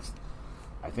within the next.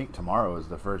 I think tomorrow is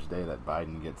the first day that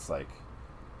Biden gets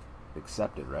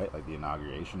accepted, right? Like the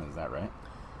inauguration, is that right?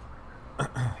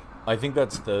 I think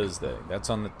that's Thursday. That's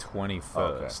on the 21st.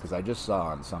 Okay, because I just saw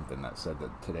on something that said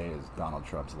that today is Donald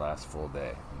Trump's last full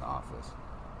day in the office.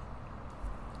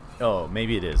 Oh,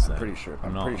 maybe it is. I'm pretty sure.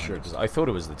 I'm not pretty sure. I thought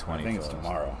it was the 21st. I think it's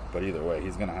tomorrow. But either way,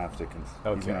 he's gonna have to.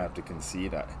 He's gonna have to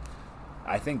concede.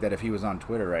 I think that if he was on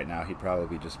Twitter right now, he'd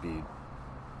probably just be.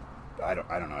 I don't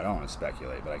know. I don't want to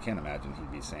speculate, but I can't imagine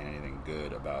he'd be saying anything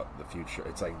good about the future.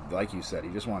 It's like you said, he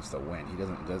just wants to win. He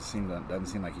doesn't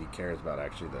seem like he cares about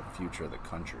actually the future of the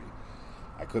country.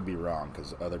 I could be wrong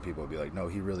because other people would be like, no,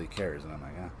 he really cares, and I'm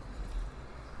like,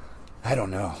 I don't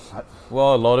know.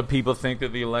 Well, a lot of people think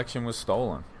that the election was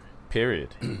stolen,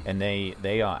 period, and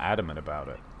they are adamant about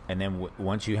it. And then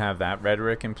once you have that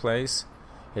rhetoric in place,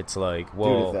 it's like,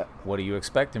 well, dude, what do you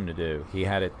expect him to do? He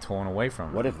had it torn away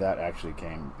from him. What if that actually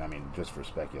came, I mean, just for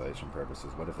speculation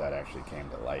purposes, what if that actually came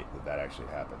to light, that actually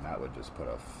happened? That would just put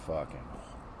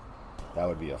that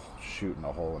would be shooting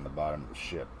a hole in the bottom of the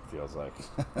ship, feels like.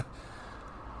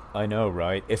 I know,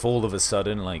 right? If all of a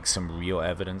sudden, some real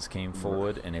evidence came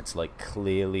forward, and it's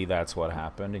clearly that's what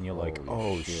happened, and you're like,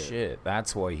 oh shit,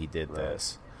 that's why he did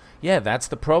this. Yeah, that's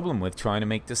the problem with trying to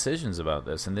make decisions about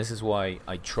this, and this is why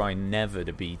I try never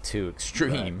to be too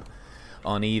extreme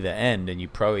on either end, and you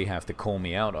probably have to call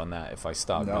me out on that if I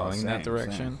start going that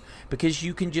direction, because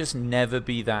you can just never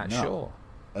be that sure.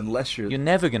 Unless you're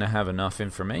never going to have enough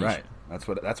information. Right. That's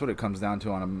what it comes down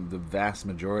to on the vast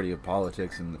majority of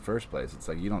politics in the first place. It's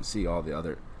like you don't see all the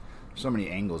other, so many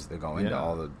angles that go into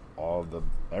all the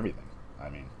everything. I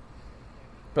mean,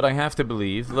 but I have to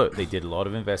believe. Look, they did a lot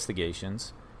of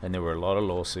investigations, and there were a lot of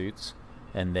lawsuits,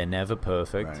 and they're never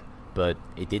perfect. Right. But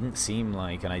it didn't seem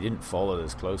like, and I didn't follow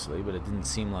this closely, but it didn't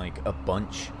seem like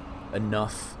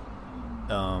enough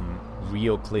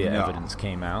real clear evidence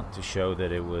came out to show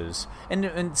that it was.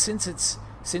 And since it's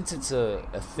a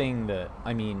thing that,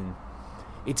 I mean,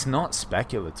 it's not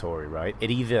speculatory, right?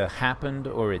 It either happened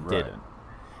or it didn't.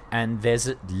 And there's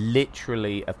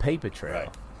literally a paper trail.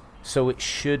 Right. So it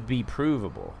should be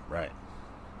provable. Right.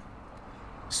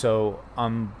 So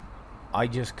I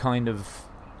just kind of,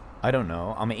 I don't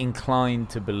know, I'm inclined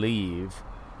to believe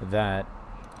that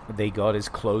they got as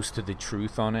close to the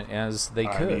truth on it as they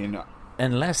could. I mean,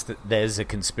 unless there's a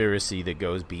conspiracy that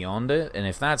goes beyond it, and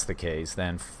if that's the case,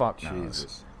 then fuck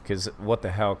knows. Because what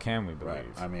the hell can we believe?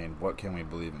 Right. I mean, what can we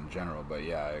believe in general? But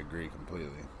yeah, I agree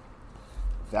completely.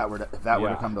 If that were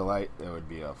to come to light, it would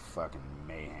be a fucking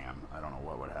mayhem. I don't know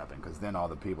what would happen, because then all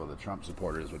the people, the Trump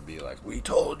supporters, would be like, "We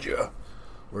told you,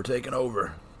 we're taking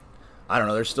over." I don't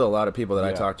know. There's still a lot of people that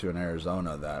I talk to in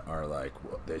Arizona that are like,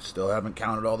 well, they still haven't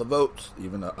counted all the votes,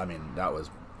 even though, I mean, that was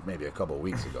maybe a couple of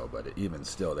weeks ago, but even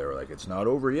still, they were like, it's not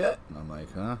over yet. And I'm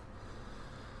like, huh?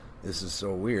 This is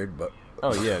so weird, but...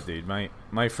 Oh, yeah, dude.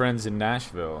 My friends in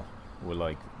Nashville were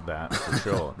like that, for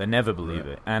sure. They never believe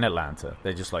it. And Atlanta.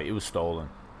 They're just like, it was stolen.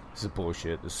 This is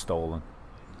bullshit. It's stolen.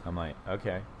 I'm like,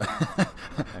 okay.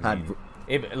 I mean,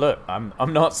 look,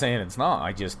 I'm not saying it's not.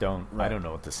 I just don't. Right. I don't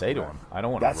know what to say to him. I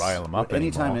don't want to rile him up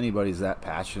anytime anymore. Anybody's that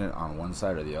passionate on one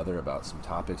side or the other about some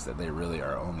topics that they really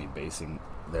are only basing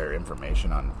their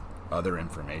information on other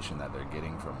information that they're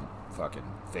getting from fucking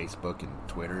Facebook and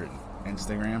Twitter and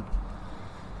Instagram.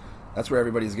 That's where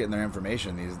everybody's getting their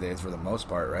information these days for the most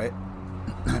part, right?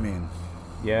 I mean,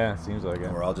 yeah, seems like it.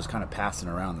 We're all just kind of passing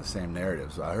around the same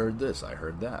narratives. I heard this, I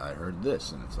heard that, I heard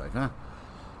this, and it's like,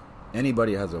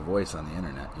 anybody has a voice on the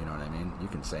internet, you know what I mean? You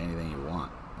can say anything you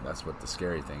want. That's what the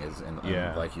scary thing is. And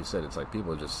like you said, it's like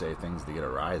people just say things to get a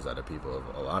rise out of people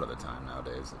a lot of the time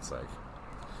nowadays. It's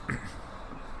like,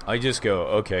 I just go,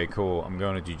 okay, cool, I'm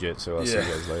going to jiu-jitsu. I'll see you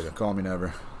guys later. Call me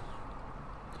never.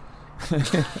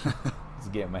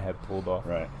 Just getting my head pulled off.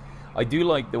 Right. I do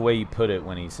like the way he put it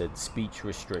when he said speech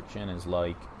restriction is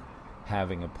like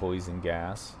having a poison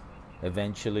gas.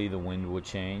 Eventually the wind will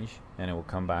change and it will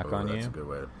come back on you. That's a good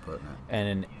way of putting it.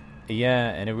 And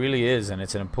and it really is, and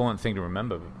it's an important thing to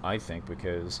remember, I think,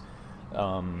 because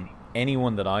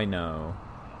anyone that I know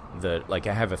that, like,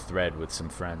 I have a thread with some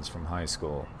friends from high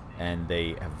school, and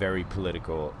they have very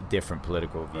different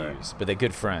political views, but they're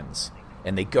good friends.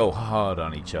 And they go hard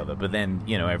on each other, but then,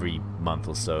 every month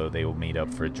or so they will meet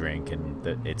up for a drink, and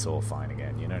it's all fine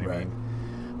again. You know what I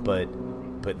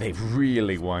mean? But they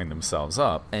really wind themselves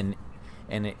up, and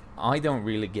I don't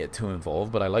really get too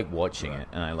involved, but I like watching it,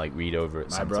 and I like read over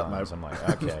it sometimes. I'm like,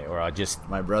 okay, or I just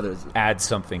add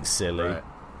something silly. Right.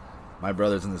 My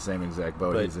brother's in the same exact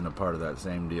boat. He's in a part of that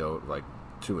same deal, like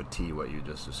to a T what you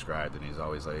just described, and he's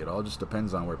always like, it all just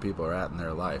depends on where people are at in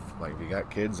their life. Like, if you got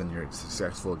kids and you're a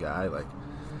successful guy, like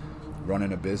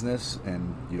running a business,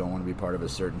 and you don't want to be part of a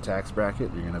certain tax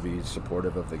bracket, you're going to be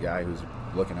supportive of the guy who's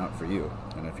looking out for you.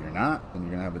 And if you're not, then you're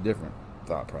going to have a different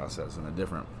thought process and a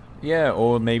different... Yeah,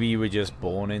 or maybe you were just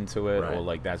born into it, or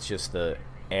like that's just the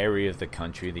area of the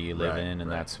country that you live in,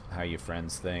 and that's how your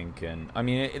friends think. And I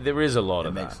mean, there is a lot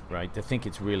of that, right? I think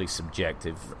it's really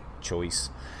subjective choice.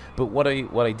 But what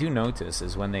I do notice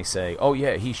is when they say, oh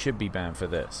yeah, he should be banned for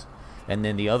this, and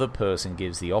then the other person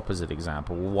gives the opposite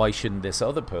example, well, why shouldn't this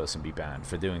other person be banned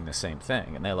for doing the same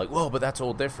thing? And they're like, well, but that's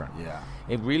all different. Yeah.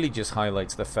 It really just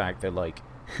highlights the fact that, like,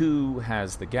 who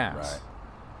has the gas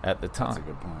at the time? That's a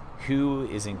good point. Who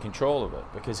is in control of it?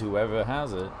 Because whoever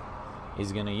has it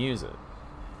is going to use it.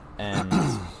 And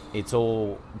it's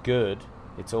all good,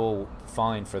 it's all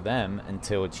fine for them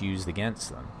until it's used against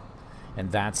them.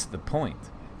 And that's the point.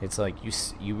 It's like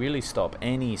you really stop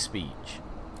any speech,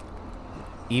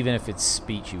 even if it's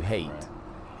speech you hate.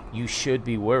 You should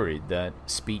be worried that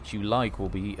speech you like will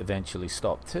be eventually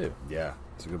stopped too. Yeah,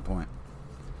 that's a good point.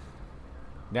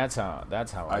 That's how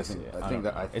I see it.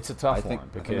 It's a tough one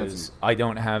because I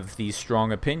don't have these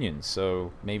strong opinions.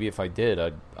 So maybe if I did,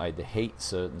 I'd hate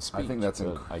certain speech. I think that's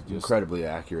incredibly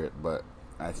accurate, but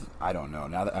I don't know.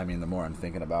 Now that the more I'm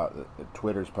thinking about it,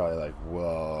 Twitter's probably like,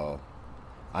 well,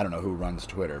 I don't know who runs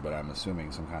Twitter, but I'm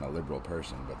assuming some kind of liberal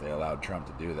person. But they allowed Trump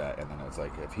to do that, and then it's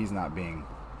like, if he's not being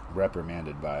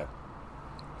reprimanded by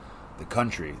the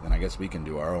country, then I guess we can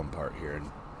do our own part here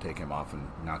and take him off and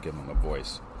not give him a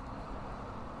voice.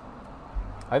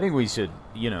 I think we should,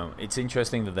 it's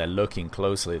interesting that they're looking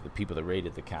closely at the people that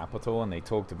raided the Capitol, and they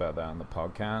talked about that on the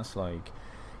podcast. Like,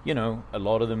 a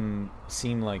lot of them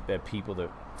seem like they're people that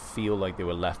feel like they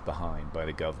were left behind by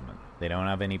the government. They don't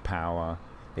have any power.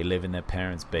 They live in their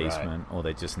parents' basement, or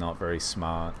they're just not very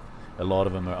smart. A lot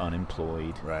of them are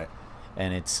unemployed. Right.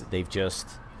 And they've just,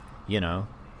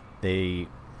 they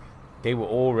were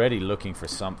already looking for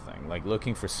something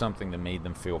that made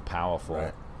them feel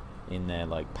powerful in their,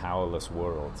 like, powerless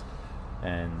world.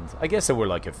 And I guess there were,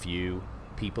 like, a few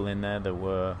people in there that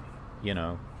were,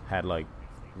 had, like,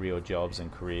 real jobs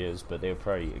and careers, but they were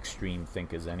probably extreme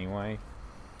thinkers anyway.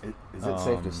 Is it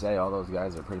safe to say all those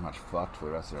guys are pretty much fucked for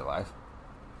the rest of their life?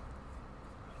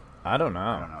 I don't know.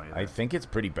 Either. I think it's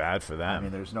pretty bad for them. I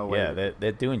mean, there's no way. Yeah,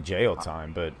 they're doing jail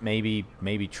time, but maybe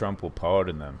Trump will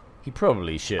pardon them. He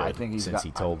probably should. I think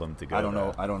he told them to go. I don't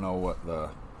know. I don't know what the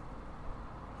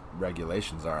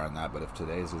regulations are on that, but if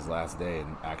today's his last day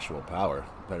in actual power,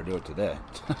 better do it today.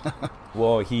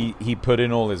 Well, he put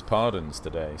in all his pardons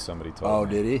today. Somebody told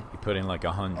me. Oh, did he? He put in like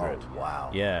 100. Oh, wow.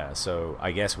 Yeah. So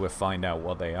I guess we'll find out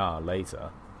what they are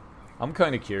later. I'm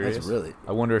kind of curious. That's really.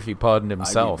 I wonder if he pardoned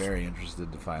himself. I'd be very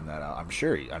interested to find that out. I'm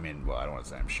sure. I don't want to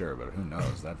say I'm sure, but who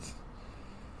knows? That's.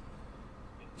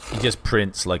 He just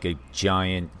prints like a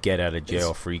giant get out of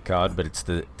jail free card, but it's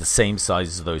the same size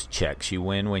as those checks you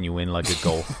win when you win like a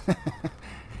golf.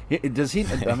 Does he?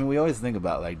 I mean, we always think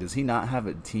about, like, does he not have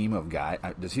a team of guys?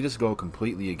 Does he just go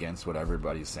completely against what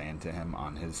everybody's saying to him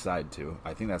on his side too?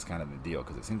 I think that's kind of the deal,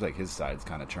 because it seems like his side's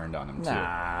kind of turned on him too.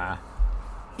 Nah,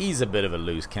 he's a bit of a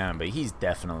loose cannon, but he's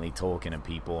definitely talking to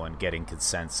people and getting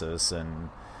consensus, and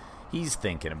he's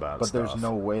thinking about But stuff. there's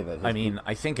no way that.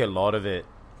 I think a lot of it.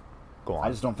 Go on.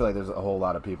 I just don't feel like there's a whole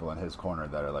lot of people in his corner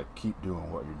that are like, keep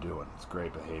doing what you're doing. It's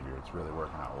great behavior. It's really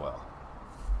working out well.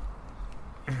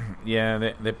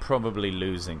 Yeah, they're probably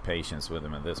losing patience with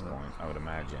him at this point, I would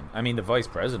imagine. I mean, the vice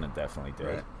president definitely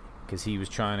did, because he was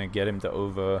trying to get him to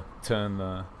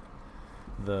overturn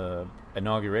the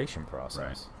inauguration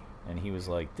process. And he was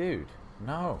like, dude,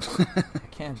 no, I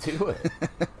can't do it.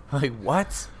 Like,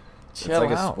 what? Chill It's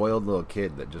like out. a spoiled little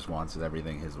kid that just wants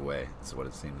everything his way. That's what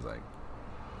it seems like.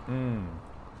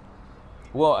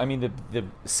 Well, I mean, the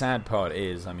sad part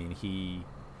is, I mean, he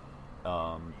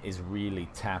is really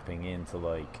tapping into,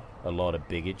 like, a lot of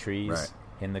bigotries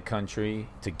in the country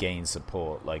to gain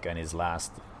support, like, in his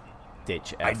last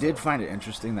ditch effort. I did find it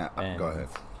interesting that. Go ahead.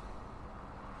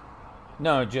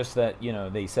 No, just that, you know,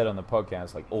 they said on the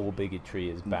podcast, like, all bigotry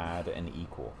is bad and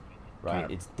equal, right?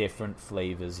 It's different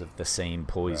flavors of the same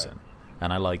poison.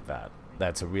 And I like that.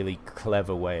 That's a really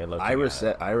clever way of looking at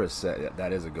it. Iris said,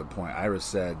 that is a good point. Iris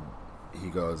said, he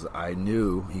goes,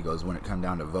 when it come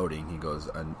down to voting, he goes,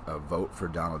 a vote for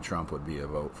Donald Trump would be a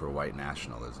vote for white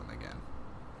nationalism again.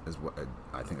 Is what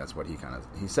I think that's what he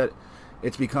said.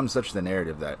 It's become such the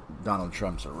narrative that Donald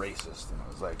Trump's a racist. And I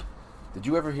was like, did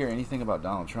you ever hear anything about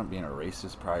Donald Trump being a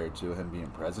racist prior to him being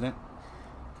president?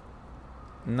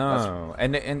 No.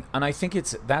 And I think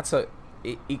it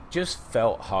just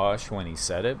felt harsh when he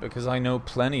said it, because I know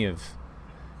plenty of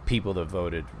people that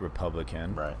voted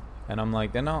Republican. Right. And I'm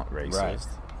like, they're not racist.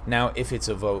 Right. Now, if it's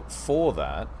a vote for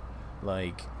that,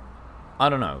 like, I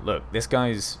don't know. Look, this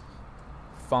guy's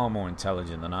far more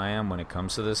intelligent than I am when it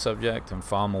comes to this subject, and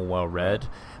far more well-read.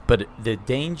 But the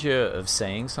danger of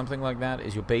saying something like that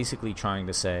is you're basically trying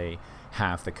to say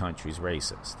half the country's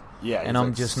racist. Yeah, and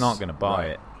I'm just not going to buy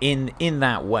it in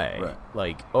that way. Right.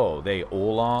 Like, oh, they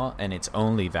all are, and it's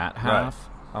only that half.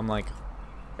 Right. I'm like,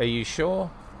 are you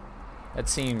sure? That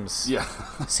seems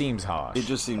seems harsh. It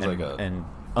just seems like a and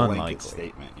blanket unlikely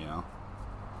statement, you know.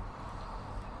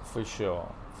 For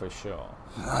sure.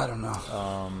 I don't know.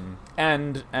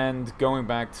 And going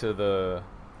back to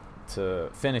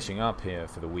finishing up here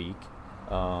for the week,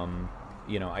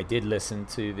 you know, I did listen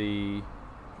to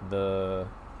the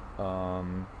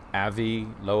Avi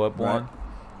Loeb one,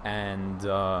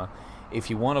 and if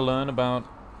you want to learn about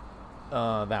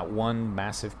that one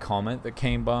massive comet that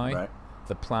came by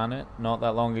the planet not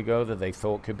that long ago that they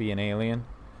thought could be an alien,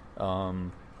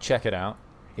 check it out.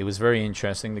 It was very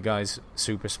interesting. The guy's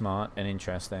super smart and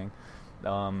interesting.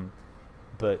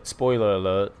 But spoiler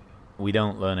alert, we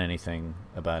don't learn anything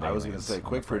about aliens. I was going to say,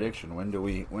 quick prediction. When do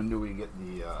we get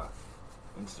the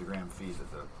Instagram feed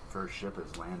that the first ship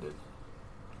has landed?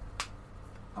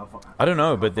 I don't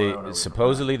know, but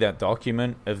supposedly that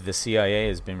document of the CIA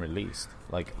has been released.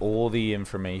 Like, all the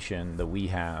information that we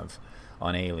have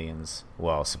on aliens,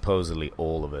 well, supposedly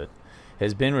all of it,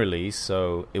 has been released,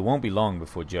 so it won't be long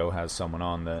before Joe has someone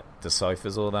on that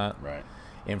deciphers all that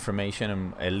information,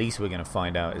 and at least we're going to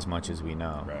find out as much as we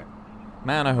know. Right.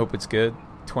 Man, I hope it's good.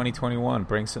 2021,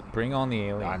 bring on the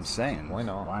aliens. I'm saying, why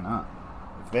not? Why not?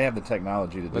 If they have the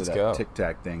technology to do Let's that, go. Tic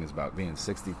Tac thing is about being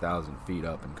 60,000 feet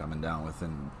up and coming down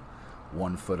within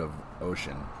 1 foot of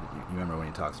ocean. You remember when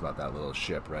he talks about that little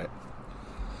ship, right?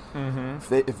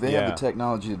 Mm-hmm. If they have the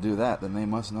technology to do that, then they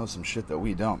must know some shit that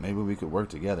we don't. Maybe we could work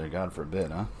together. God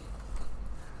forbid, huh?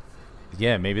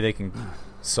 Yeah, maybe they can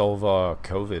solve our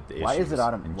COVID issues. Why is it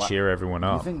and cheer everyone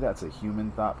up? Do you think that's a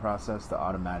human thought process to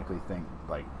automatically think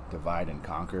like divide and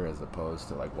conquer, as opposed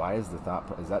to like, why is the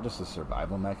is that just a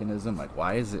survival mechanism? Like,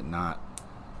 why is it not,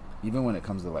 even when it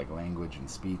comes to like language and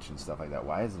speech and stuff like that,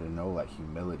 why is there no like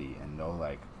humility and no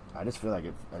like, I just feel like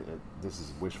this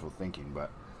is wishful thinking,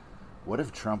 but what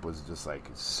if Trump was just like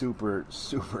super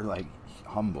like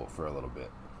humble for a little bit?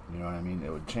 You know what I mean?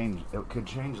 It could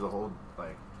change the whole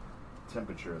like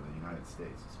temperature of the United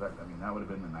States. I mean, that would have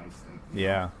been the nice thing.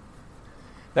 Yeah.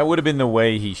 That would have been the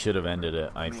way he should have ended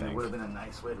it, I think. It would have been a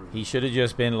nice way to... He should have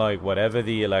just been like, whatever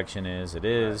the election is, it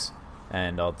is,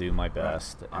 and I'll do my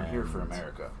best. I'm here for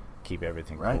America. Keep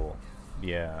everything cool.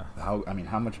 Yeah. How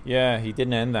much... Yeah, he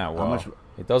didn't end that well.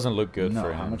 It doesn't look good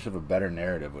for him. How much of a better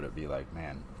narrative would it be like,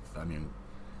 man, I mean,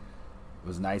 it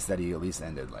was nice that he at least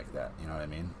ended like that. You know what I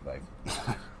mean? Like...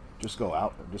 Just go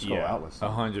out with something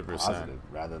 100%. positive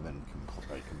rather than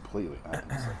completely. I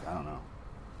don't know.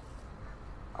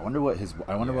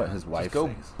 I wonder what his wife Just go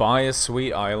thinks. buy a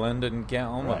sweet island and get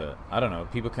on Right. with it. I don't know.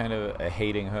 people kind of are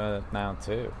hating her now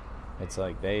too. It's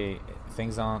like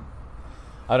things aren't,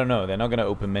 I don't know, they're not going to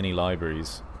open many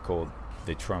libraries called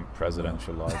the Trump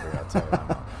Presidential Library, I'll tell you that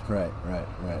much. Right.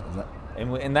 Is that,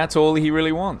 And that's all he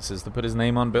really wants, is to put his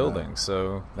name on buildings.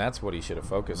 So that's what he should have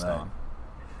focused Right. on.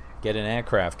 Get an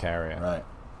aircraft carrier. right.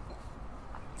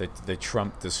 The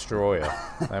Trump Destroyer.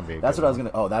 That'd be a That's good what I was one.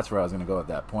 gonna. Oh, that's where I was gonna go at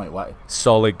that point. Why?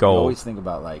 Solid You gold. always think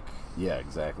about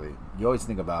exactly. You always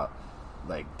think about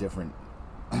like different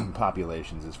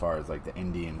populations as far as like the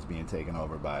Indians being taken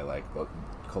over by like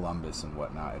Columbus and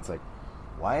whatnot. It's like,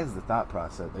 why is the thought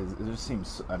process? It just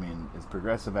seems. I mean, as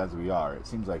progressive as we are, it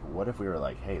seems like what if we were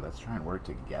like, hey, let's try and work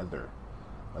together.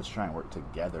 Let's try and work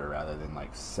together rather than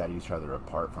like set each other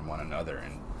apart from one another.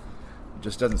 And it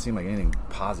just doesn't seem like anything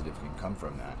positive can come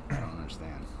from that. I don't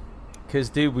understand. Because,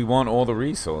 dude, we want all the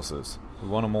resources. We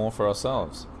want them all for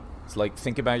ourselves. It's like,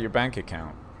 think about your bank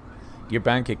account. Your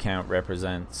bank account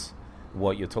represents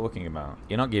what you're talking about.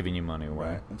 You're not giving your money away.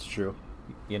 Right. That's true.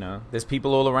 You know, there's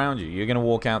people all around you. You're going to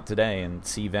walk out today and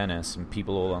see Venice and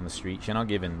people all on the streets. You're not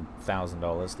giving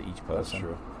 $1,000 to each person. That's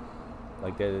true.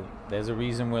 Like, there's a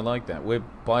reason we're like that. We're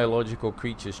biological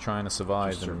creatures trying to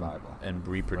survive Just survival. and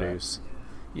reproduce. Right.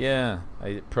 Yeah,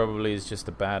 it probably is just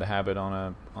a bad habit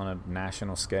on a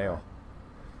national scale.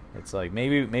 It's like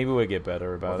maybe we'll get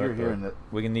better about it.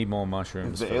 We're gonna need more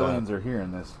mushrooms. If the aliens are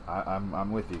hearing this,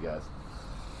 I'm with you guys.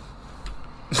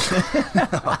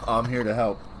 I'm here to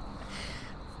help.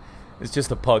 It's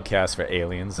just a podcast for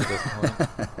aliens at this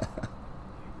point.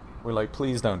 We're like,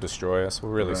 please don't destroy us. We're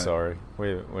really sorry.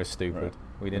 We're stupid. Right.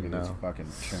 We didn't know. Fucking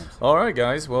chimps. All right,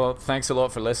 guys. Well, thanks a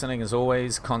lot for listening. As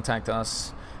always, contact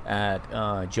us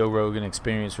at Joe Rogan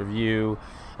Experience Review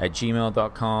at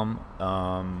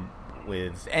gmail.com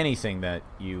with anything that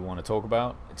you want to talk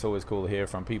about. It's always cool to hear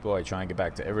from people. I try and get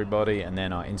back to everybody. And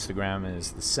then our Instagram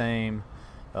is the same,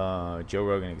 Joe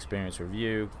Rogan Experience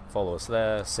Review. Follow us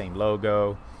there. Same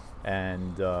logo.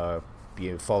 And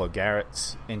you follow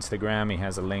Garrett's Instagram. He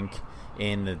has a link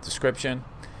in the description.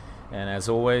 And as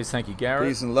always, thank you, Garrett.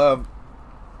 Peace and love.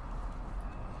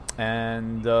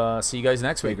 And see you guys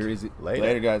next week. Take it easy. Later.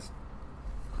 Later, guys.